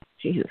 Oh,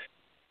 Jesus.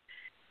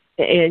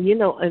 And,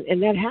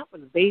 and that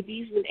happens.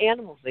 Babies and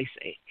animals, they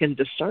say, can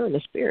discern the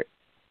spirit.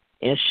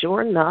 And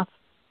sure enough,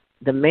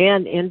 the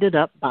man ended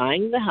up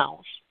buying the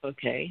house.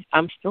 Okay,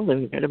 I'm still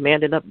living there. The man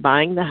ended up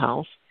buying the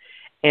house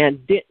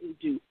and didn't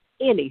do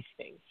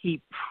anything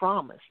he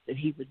promised that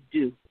he would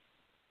do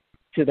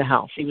to the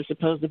house. He was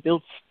supposed to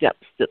build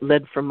steps that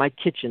led from my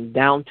kitchen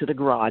down to the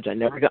garage. I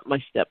never got my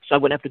steps, so I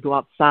wouldn't have to go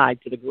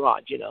outside to the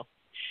garage.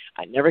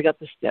 I never got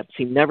the steps.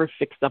 He never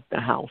fixed up the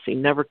house. He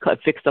never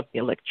fixed up the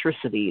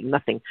electricity,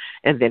 nothing.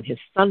 And then his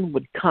son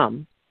would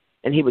come,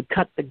 and he would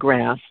cut the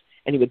grass,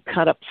 and he would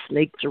cut up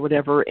snakes or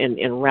whatever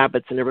and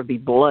rabbits, and there would be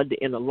blood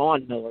in a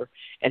lawnmower.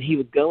 And he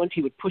would go and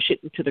he would push it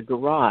into the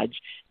garage.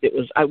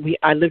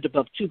 I lived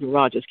above two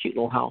garages, cute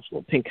little house,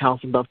 little pink house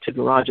above two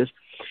garages.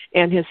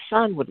 And his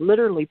son would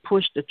literally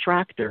push the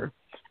tractor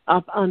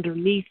up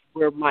underneath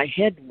where my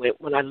head went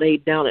when I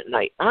laid down at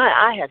night.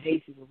 I had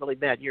hay fever really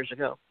bad years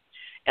ago.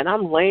 And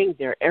I'm laying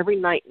there every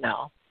night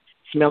now,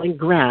 smelling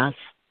grass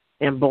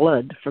and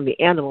blood from the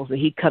animals that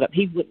he cut up.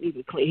 He wouldn't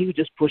even clean. He would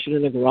just push it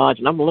in the garage.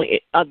 And I'm looking,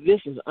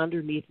 this is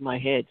underneath my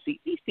head. See,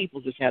 these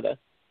people just had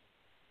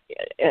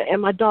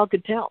and my dog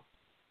could tell.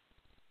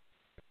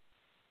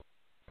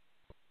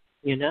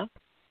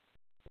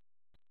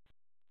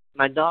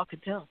 My dog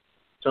could tell.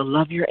 So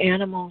love your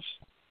animals.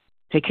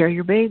 Take care of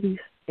your babies.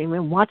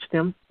 Amen. Watch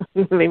them.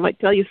 They might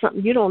tell you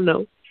something you don't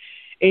know.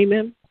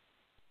 Amen.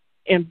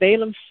 And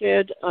Balaam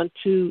said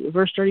unto,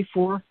 verse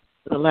 34,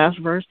 the last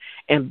verse,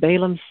 and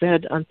Balaam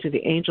said unto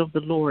the angel of the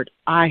Lord,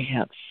 I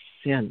have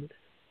sinned.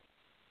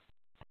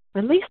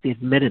 At least he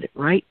admitted it,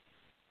 right?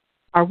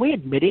 Are we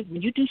admitting,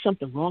 when you do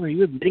something wrong, are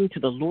you admitting to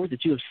the Lord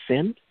that you have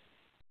sinned?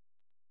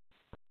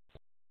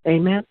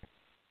 Amen.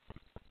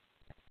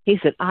 He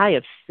said, I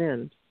have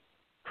sinned,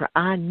 for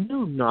I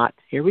knew not,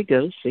 here we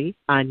go, see,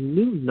 I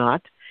knew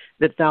not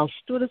that thou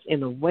stoodest in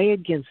the way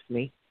against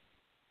me.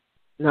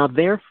 Now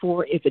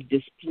therefore, if it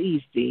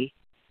displease thee,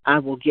 I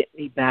will get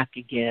me back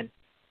again.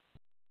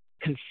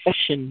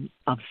 Confession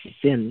of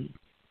sin.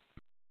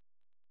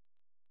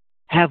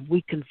 Have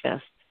we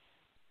confessed?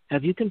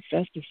 Have you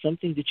confessed of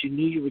something that you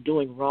knew you were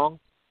doing wrong?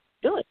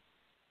 Do it.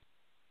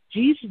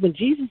 When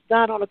Jesus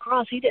died on the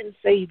cross, he didn't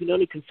say you can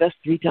only confess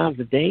 3 times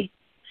a day,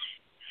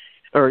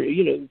 or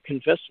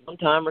confess 1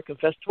 time or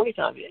confess 20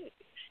 times.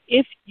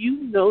 If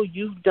you know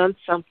you've done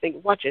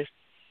something, watch this.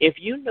 If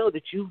you know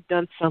that you've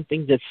done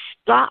something that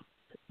stopped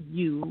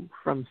you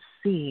from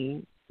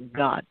seeing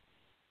God,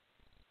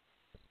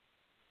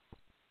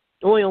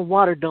 oil and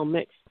water don't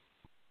mix.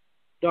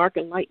 Dark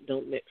and light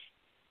don't mix.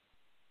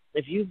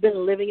 If you've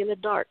been living in the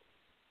dark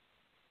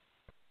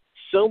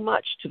so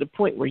much to the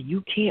point where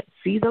you can't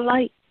see the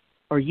light,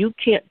 or you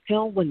can't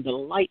tell when the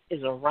light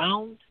is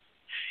around,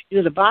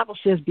 the Bible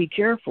says be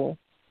careful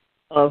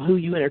of who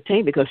you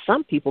entertain, because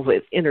some people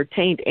have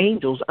entertained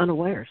angels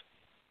unawares.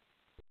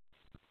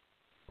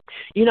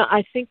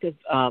 I think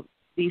of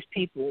these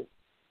people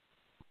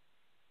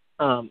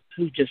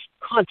who just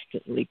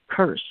constantly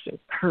curse and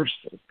curse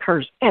and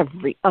curse.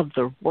 Every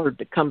other word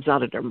that comes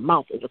out of their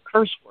mouth is a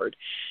curse word.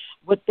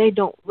 What they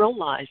don't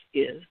realize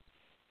is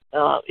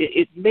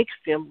it makes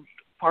them,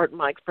 pardon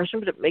my expression,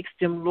 but it makes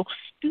them look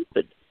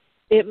stupid.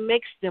 It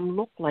makes them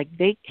look like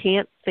they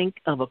can't think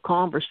of a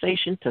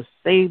conversation to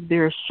save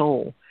their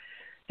soul.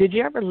 Did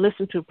you ever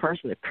listen to a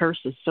person that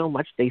curses so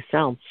much they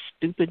sound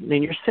stupid? And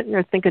then you're sitting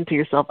there thinking to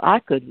yourself, I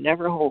could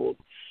never hold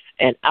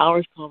an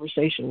hour's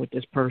conversation with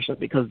this person,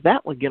 because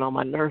that would get on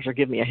my nerves or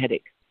give me a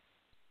headache.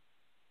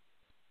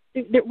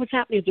 What's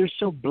happening is they're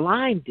so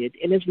blinded,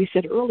 and as we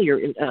said earlier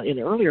in an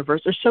earlier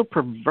verse, they're so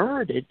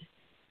perverted,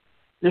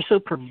 they're so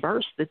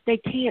perverse that they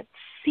can't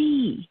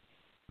see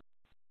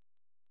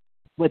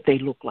what they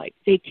look like.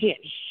 They can't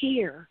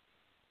hear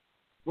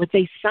what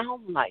they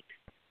sound like,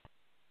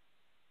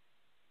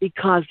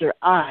 because their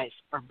eyes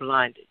are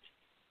blinded.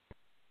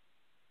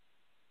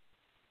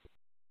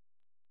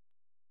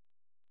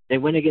 They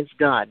went against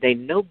God. They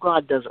know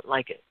God doesn't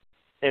like it,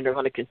 and they're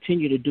going to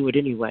continue to do it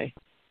anyway.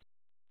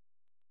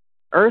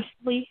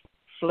 Earthly,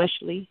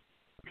 fleshly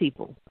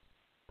people,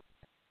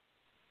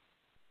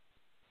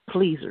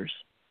 pleasers,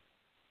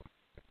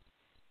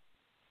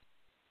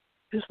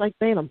 just like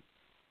Balaam.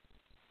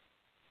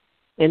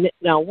 And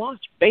now watch,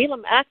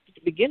 Balaam acted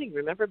at the beginning.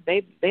 Remember,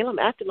 Balaam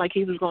acted like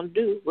he was going to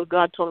do what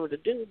God told him to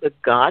do, but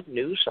God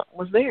knew something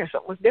was there,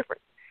 something was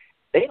different.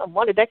 Balaam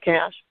wanted that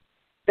cash.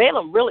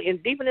 Balaam really,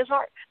 and deep in his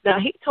heart. Now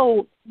he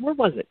told, where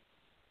was it?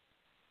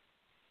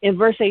 In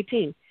verse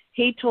 18,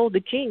 he told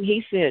the king,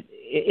 he said,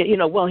 he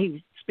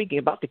was speaking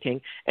about the king,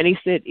 and he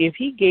said, if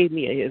he gave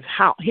me his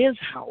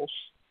house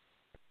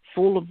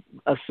full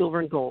of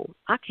silver and gold,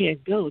 I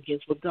can't go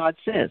against what God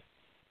says.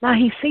 Now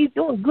he's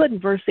doing good in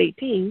verse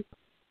 18,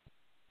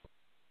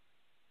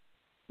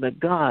 but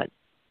God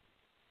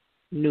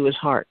knew his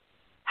heart.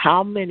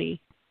 How many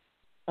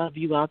of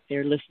you out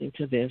there listening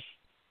to this,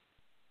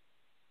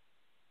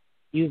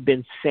 you've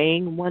been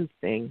saying one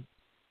thing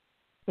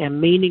and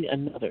meaning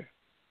another?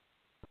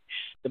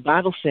 The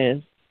Bible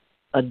says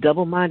a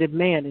double-minded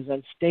man is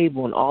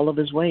unstable in all of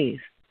his ways.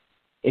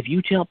 If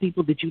you tell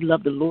people that you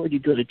love the Lord, you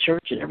go to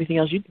church and everything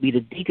else, you could be the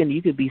deacon,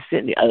 you could be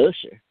sitting the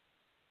usher.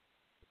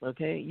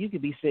 Okay? You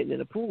could be sitting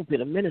in a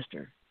pulpit, a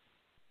minister.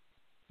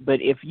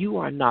 But if you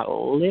are not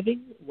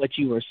living what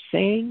you are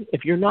saying,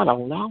 if you're not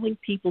allowing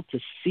people to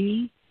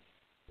see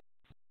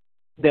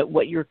that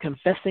what you're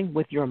confessing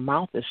with your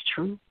mouth is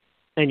true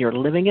and you're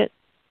living it,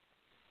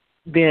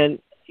 then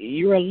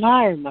you're a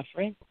liar, my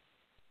friend.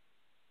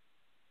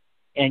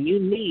 And you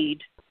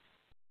need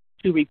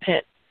to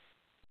repent,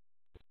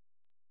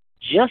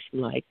 just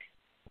like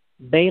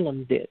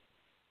Balaam did.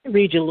 Let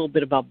me read you a little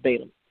bit about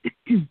Balaam.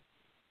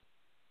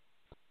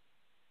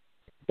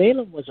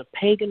 Balaam was a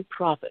pagan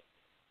prophet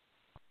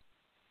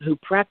who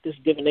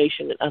practiced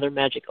divination and other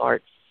magic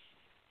arts,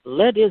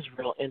 led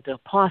Israel into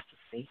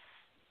apostasy,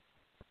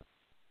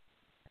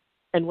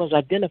 and was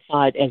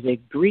identified as a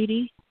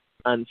greedy,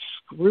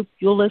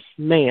 unscrupulous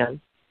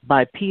man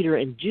by Peter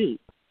and Jude.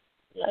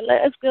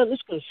 Let's go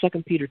to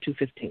 2 Peter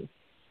 2:15.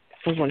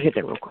 I just want to hit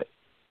that real quick.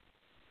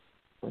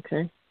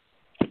 Okay?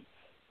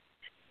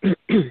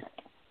 2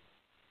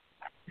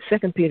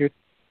 Peter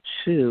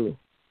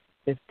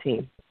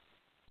 2:15.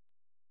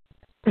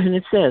 And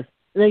it says,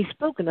 and he's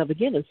spoken of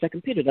again in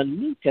 2 Peter, the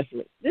New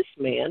Testament. This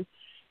man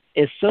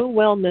is so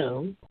well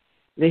known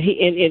that he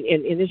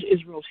in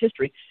Israel's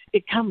history,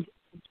 it comes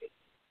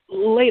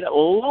later, a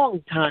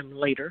long time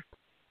later,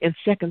 in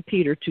 2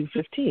 Peter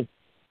 2:15.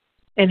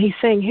 And he's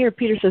saying here,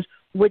 Peter says,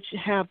 which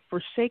have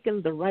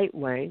forsaken the right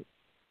way.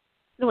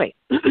 No, wait.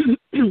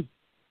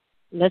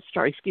 Let's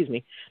start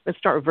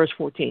with verse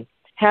 14.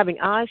 Having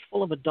eyes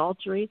full of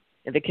adultery,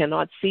 and they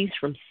cannot cease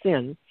from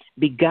sin,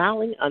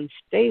 beguiling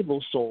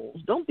unstable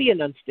souls. Don't be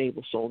an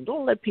unstable soul.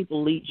 Don't let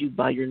people lead you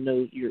by your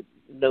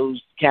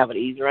nose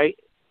cavities, right?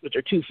 Which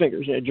are two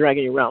fingers,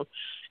 dragging you around.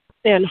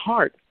 And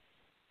heart,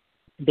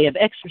 they have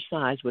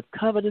exercised with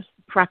covetous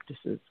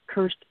practices,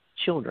 cursed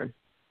children.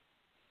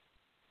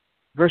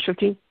 Verse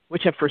 15,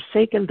 which have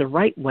forsaken the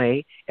right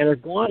way and are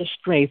gone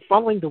astray,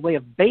 following the way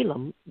of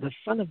Balaam, the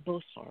son of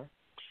Bosor,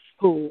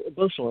 who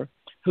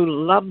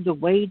loved the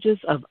wages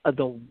of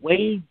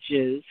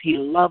he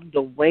loved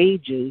the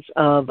wages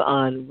of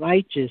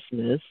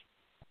unrighteousness.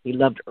 He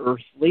loved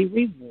earthly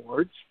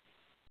rewards,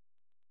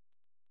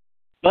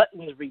 but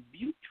was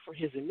rebuked for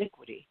his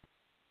iniquity.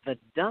 The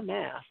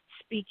dumbass,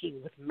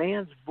 speaking with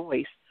man's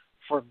voice,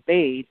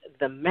 forbade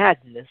the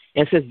madness,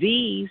 and says,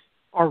 these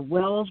are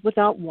wells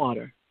without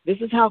water. This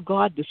is how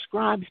God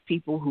describes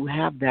people who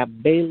have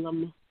that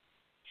Balaam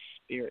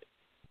spirit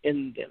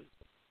in them.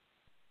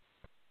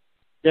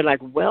 They're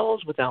like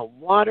wells without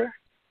water,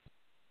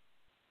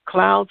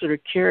 clouds that are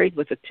carried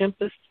with a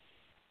tempest,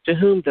 to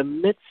whom the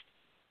mist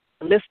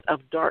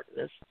of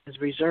darkness is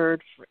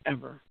reserved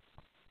forever.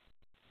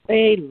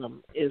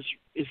 Balaam is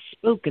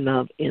spoken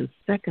of in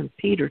 2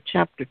 Peter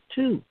chapter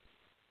 2.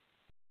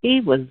 He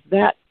was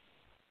that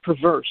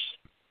perverse.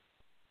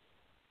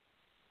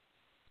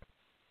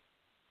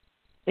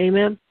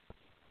 Amen.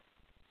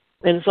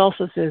 And it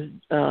also says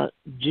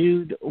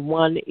Jude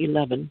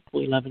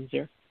 1:11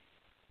 there.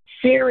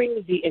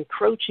 Fearing the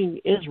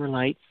encroaching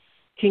Israelites,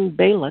 King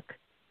Balak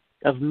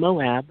of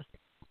Moab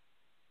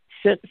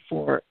sent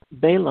for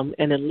Balaam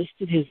and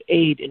enlisted his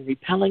aid in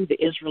repelling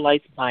the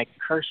Israelites by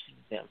cursing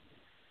them.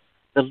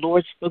 The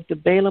Lord spoke to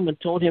Balaam and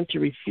told him to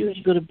refuse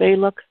to go to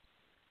Balak,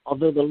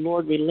 although the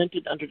Lord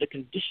relented under the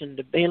condition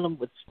that Balaam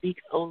would speak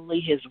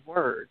only his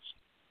words.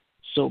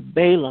 So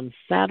Balaam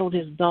saddled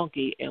his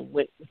donkey and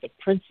went with the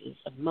princes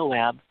of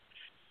Moab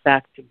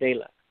back to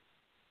Balak.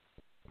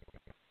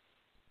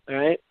 All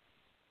right?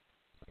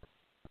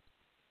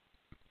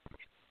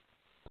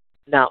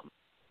 Now,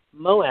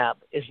 Moab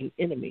is an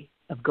enemy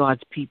of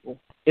God's people.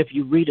 If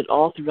you read it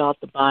all throughout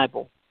the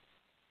Bible,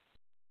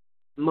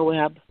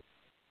 Moab,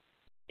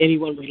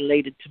 anyone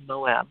related to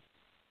Moab,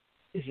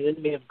 is an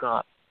enemy of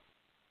God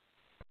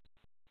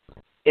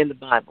in the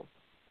Bible.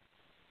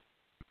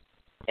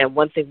 And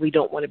one thing we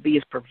don't want to be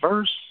is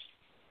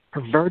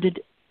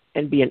perverted,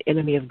 and be an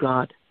enemy of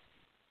God.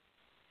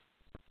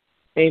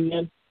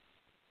 Amen.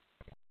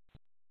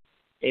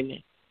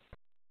 Amen.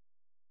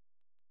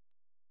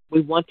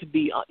 We want to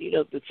be,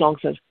 the song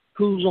says,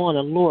 who's on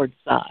the Lord's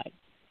side?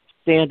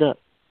 Stand up.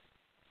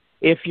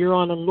 If you're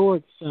on the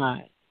Lord's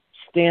side,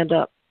 stand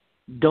up.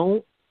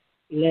 Don't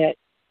let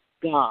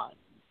God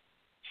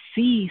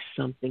see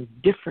something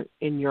different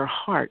in your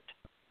heart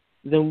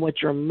than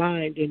what your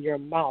mind and your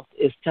mouth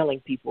is telling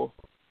people.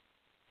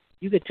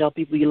 You can tell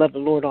people you love the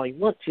Lord all you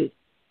want to.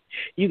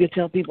 You can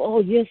tell people,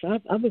 oh, yes,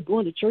 I've been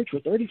going to church for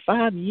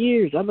 35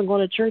 years. I've been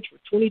going to church for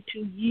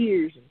 22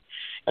 years,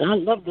 and I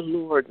love the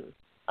Lord, and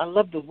I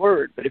love the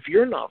Word. But if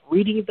you're not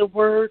reading the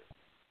Word,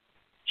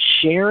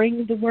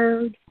 sharing the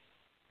Word,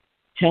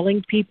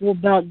 telling people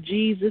about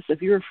Jesus,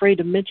 if you're afraid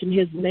to mention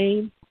His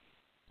name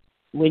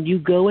when you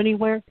go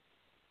anywhere,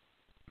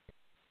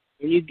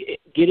 when you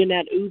get in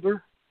that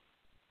Uber,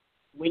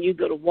 when you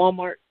go to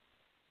Walmart,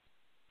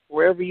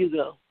 wherever you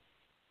go,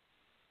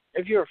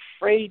 if you're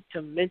afraid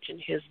to mention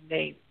His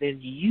name, then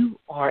you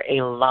are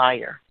a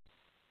liar.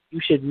 You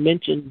should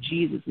mention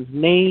Jesus'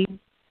 name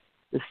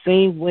the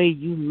same way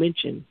you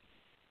mention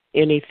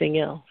anything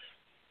else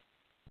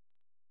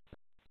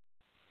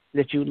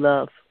that you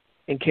love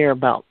and care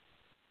about.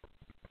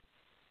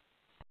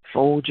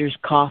 Folgers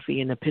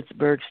Coffee and the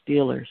Pittsburgh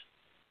Steelers.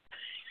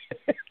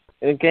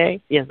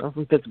 Okay? Yes, I'm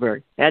from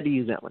Pittsburgh. Had to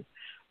use that one.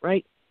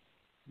 Right?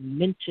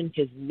 Mention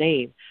his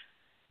name.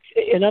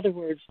 In other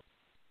words,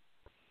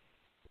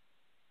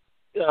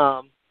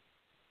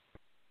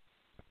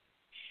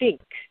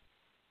 think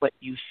what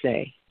you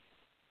say.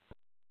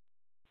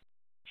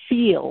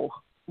 Feel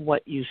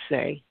what you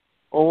say.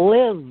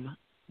 Live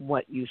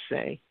what you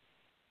say.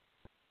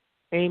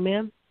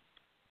 Amen?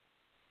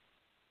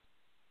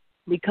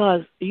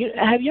 Because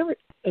have you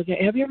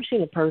ever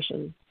seen a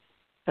person,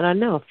 and I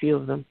know a few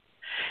of them,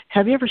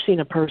 have you ever seen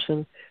a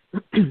person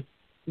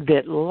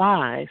that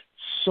lies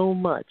so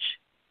much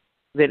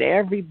that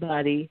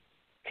everybody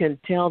can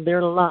tell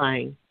they're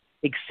lying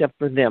except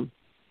for them?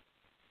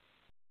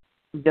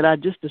 Did I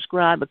just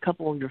describe a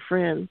couple of your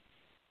friends,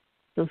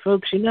 some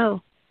folks you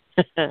know?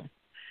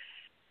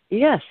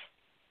 Yes.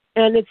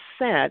 And it's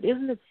sad.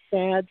 Isn't it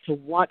sad to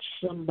watch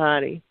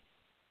somebody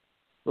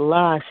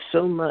lie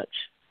so much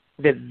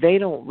that they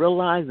don't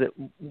realize that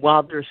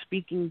while they're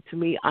speaking to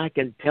me, I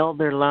can tell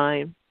they're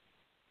lying?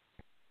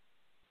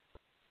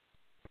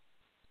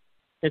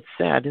 It's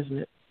sad, isn't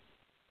it?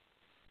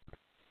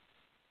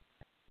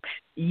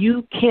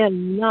 You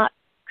cannot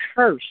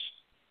curse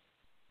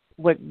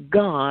what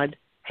God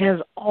has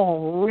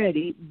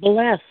already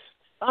blessed.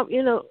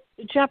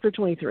 Chapter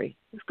 23.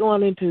 Let's go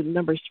on into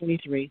Numbers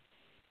 23.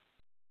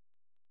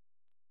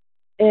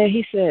 And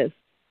he says,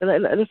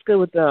 let's go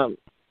with verse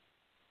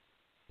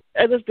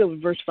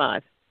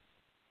 5.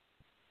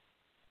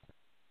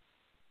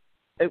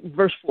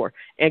 Verse 4.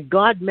 And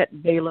God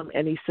met Balaam,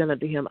 and he said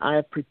unto him, I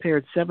have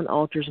prepared 7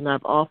 altars, and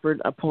I've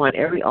offered upon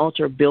every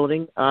altar a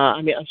bullock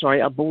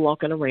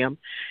and a ram.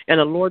 And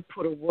the Lord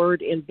put a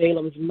word in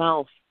Balaam's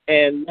mouth,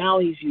 and now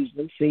he's using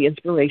them. See,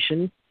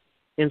 inspiration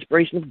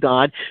of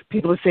God.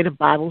 People who say the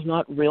Bible's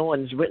not real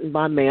and it's written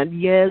by man.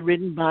 Yeah,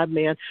 written by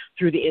man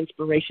through the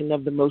inspiration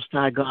of the Most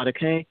High God,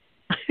 okay?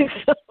 And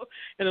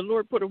the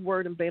Lord put a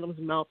word in Balaam's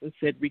mouth and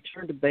said,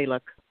 Return to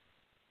Balak,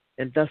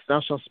 and thus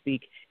thou shalt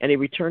speak. And he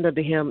returned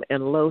unto him,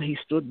 and lo, he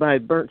stood by a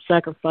burnt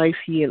sacrifice,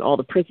 he and all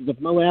the princes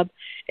of Moab.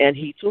 And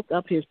he took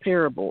up his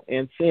parable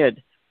and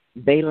said,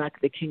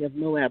 Balak the king of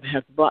Moab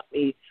hath brought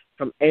me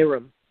from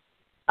Aram,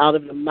 out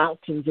of the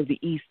mountains of the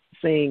east,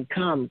 saying,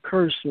 Come,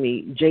 curse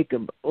me,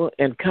 Jacob,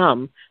 and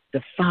come,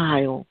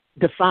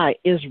 defy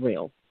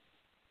Israel.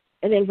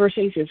 And then verse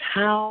 8 says,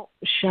 How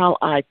shall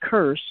I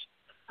curse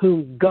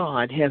whom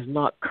God has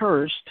not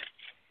cursed?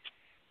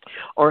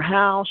 Or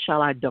how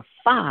shall I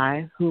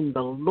defy whom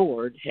the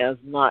Lord has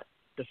not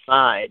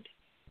defied?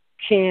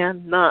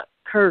 Cannot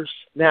curse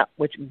that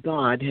which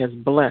God has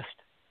blessed.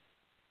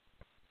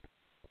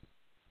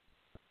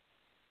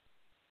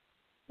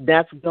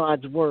 That's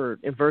God's word.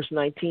 In verse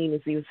 19,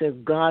 it even says,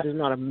 God is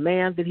not a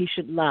man that he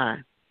should lie,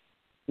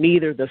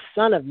 neither the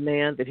son of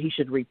man that he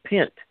should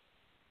repent.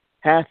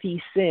 Hath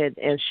he said,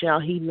 and shall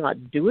he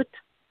not do it?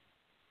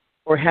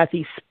 Or hath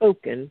he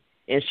spoken,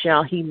 and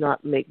shall he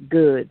not make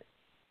good?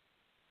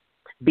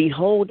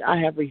 Behold, I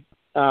have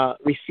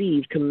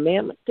received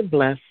commandment to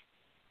bless,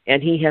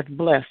 and he hath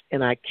blessed,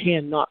 and I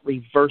cannot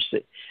reverse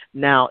it.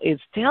 Now,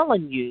 it's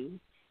telling you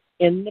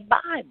in the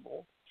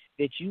Bible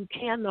that you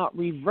cannot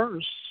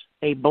reverse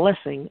a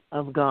blessing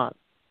of God.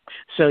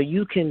 So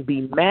you can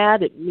be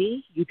mad at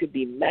me, you could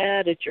be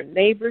mad at your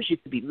neighbors, you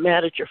could be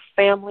mad at your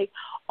family,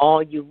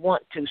 all you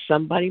want to.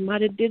 Somebody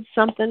might have did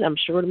something. I'm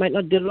sure they might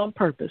not did it on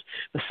purpose,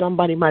 but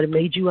somebody might have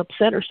made you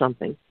upset or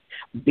something.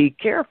 Be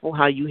careful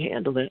how you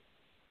handle it,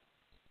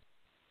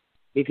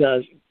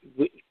 because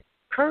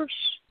curse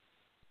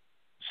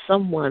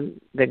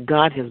someone that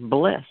God has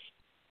blessed,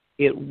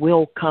 it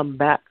will come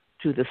back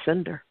to the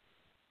sender.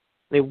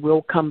 It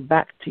will come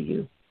back to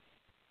you.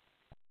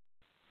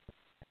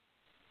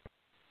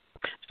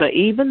 So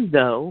even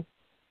though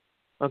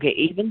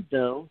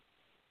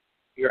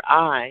your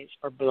eyes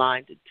are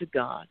blinded to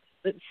God,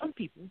 but some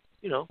people,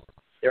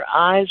 their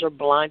eyes are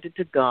blinded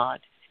to God,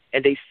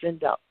 and they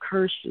send out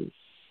curses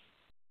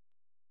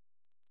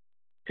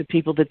to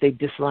people that they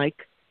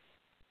dislike.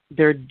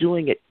 They're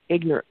doing it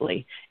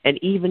ignorantly. And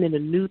even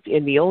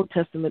in the Old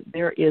Testament,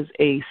 there is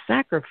a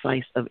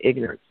sacrifice of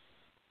ignorance.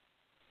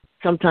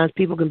 Sometimes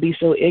people can be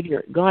so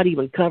ignorant. God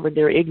even covered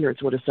their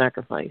ignorance with a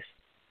sacrifice.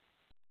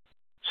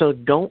 So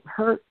don't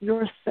hurt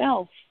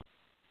yourself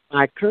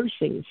by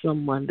cursing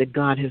someone that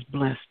God has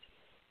blessed.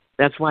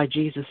 That's why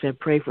Jesus said,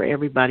 pray for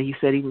everybody. He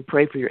said, even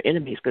pray for your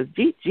enemies, because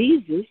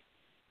Jesus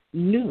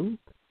knew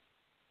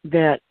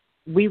that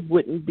we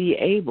wouldn't be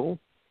able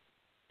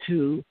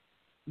to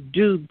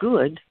do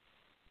good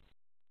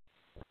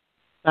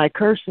by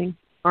cursing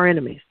our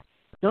enemies.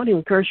 Don't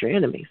even curse your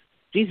enemies.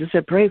 Jesus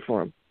said, pray for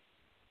them.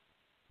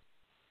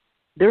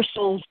 They're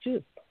souls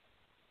too.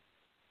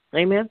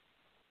 Amen.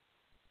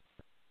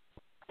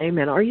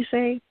 Amen. Are you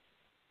saved?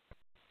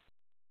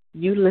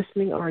 You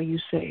listening, are you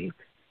saved?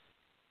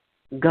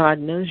 God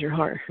knows your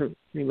heart.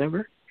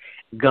 Remember?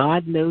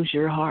 God knows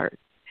your heart.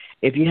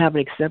 If you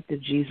haven't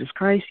accepted Jesus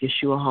Christ,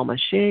 Yeshua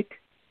HaMashiach,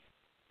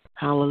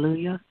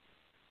 hallelujah,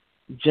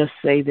 just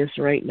say this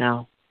right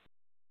now.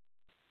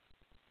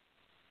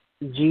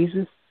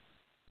 Jesus,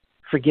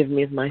 forgive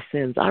me of my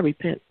sins. I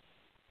repent.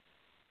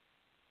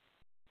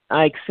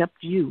 I accept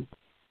you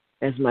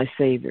as my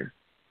Savior,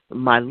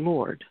 my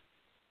Lord,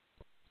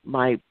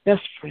 my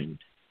best friend,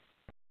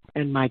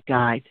 and my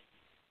guide.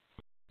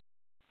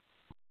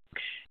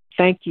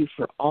 Thank you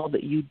for all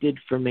that you did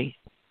for me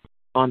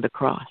on the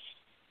cross.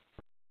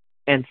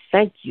 And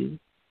thank you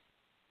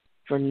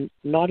for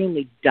not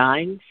only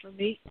dying for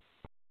me,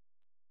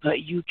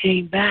 but you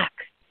came back.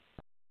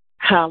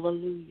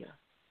 Hallelujah.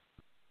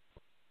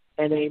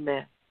 And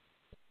amen.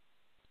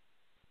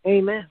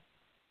 Amen.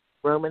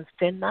 Romans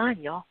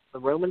 10:9, y'all. The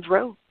Romans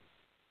road.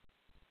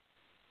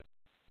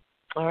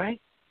 All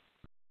right?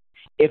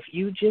 If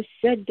you just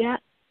said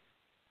that,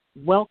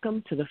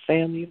 welcome to the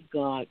family of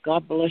God.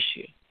 God bless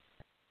you.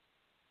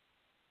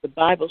 The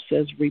Bible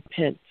says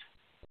repent.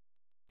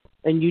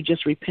 And you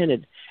just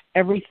repented.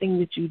 Everything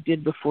that you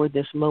did before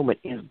this moment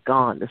is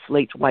gone. The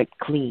slate's wiped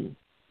clean.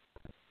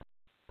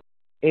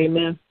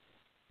 Amen.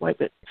 Wipe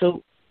it.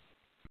 So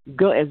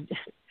go, as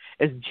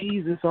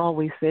Jesus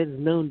always said, is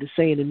known to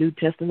say in the New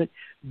Testament,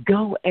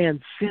 go and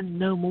sin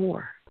no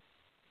more.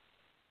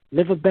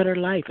 Live a better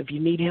life. If you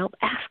need help,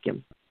 ask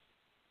him.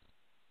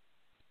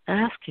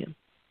 Ask him.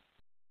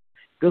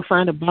 Go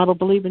find a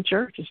Bible-believing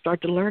church and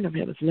start to learn of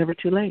him. It's never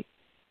too late.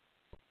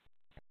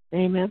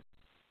 Amen.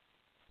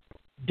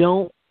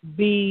 Don't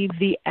be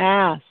the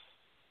ass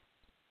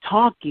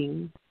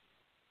talking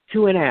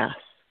to an ass.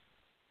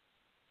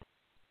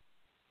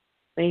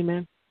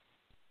 Amen.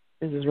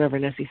 This is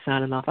Reverend Essie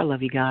signing off. I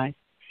love you guys.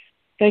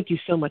 Thank you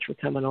so much for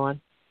coming on.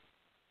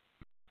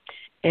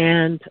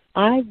 And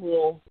I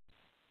will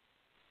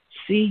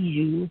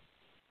see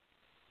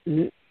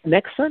you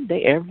next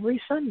Sunday,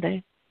 every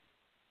Sunday,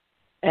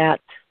 at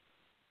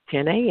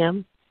 10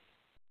 a.m.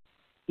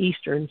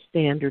 Eastern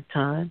Standard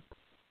Time.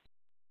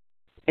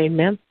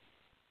 Amen.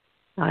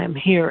 I am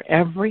here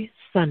every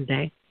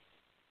Sunday.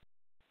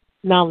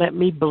 Now let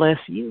me bless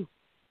you.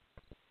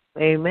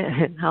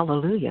 Amen.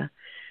 Hallelujah.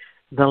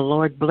 The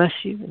Lord bless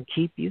you and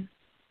keep you.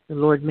 The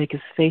Lord make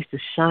his face to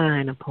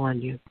shine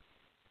upon you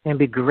and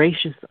be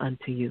gracious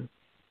unto you.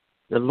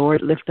 The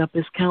Lord lift up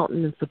his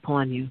countenance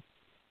upon you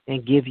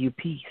and give you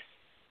peace.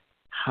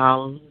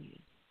 Hallelujah.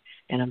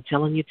 And I'm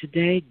telling you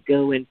today,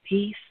 go in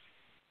peace.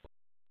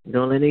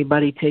 Don't let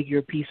anybody take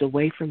your peace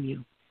away from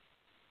you.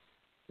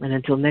 And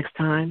until next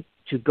time,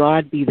 to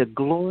God be the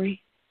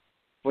glory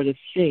for the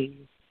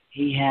things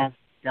he has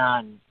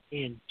done.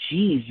 In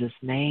Jesus'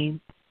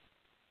 name,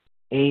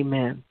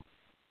 amen.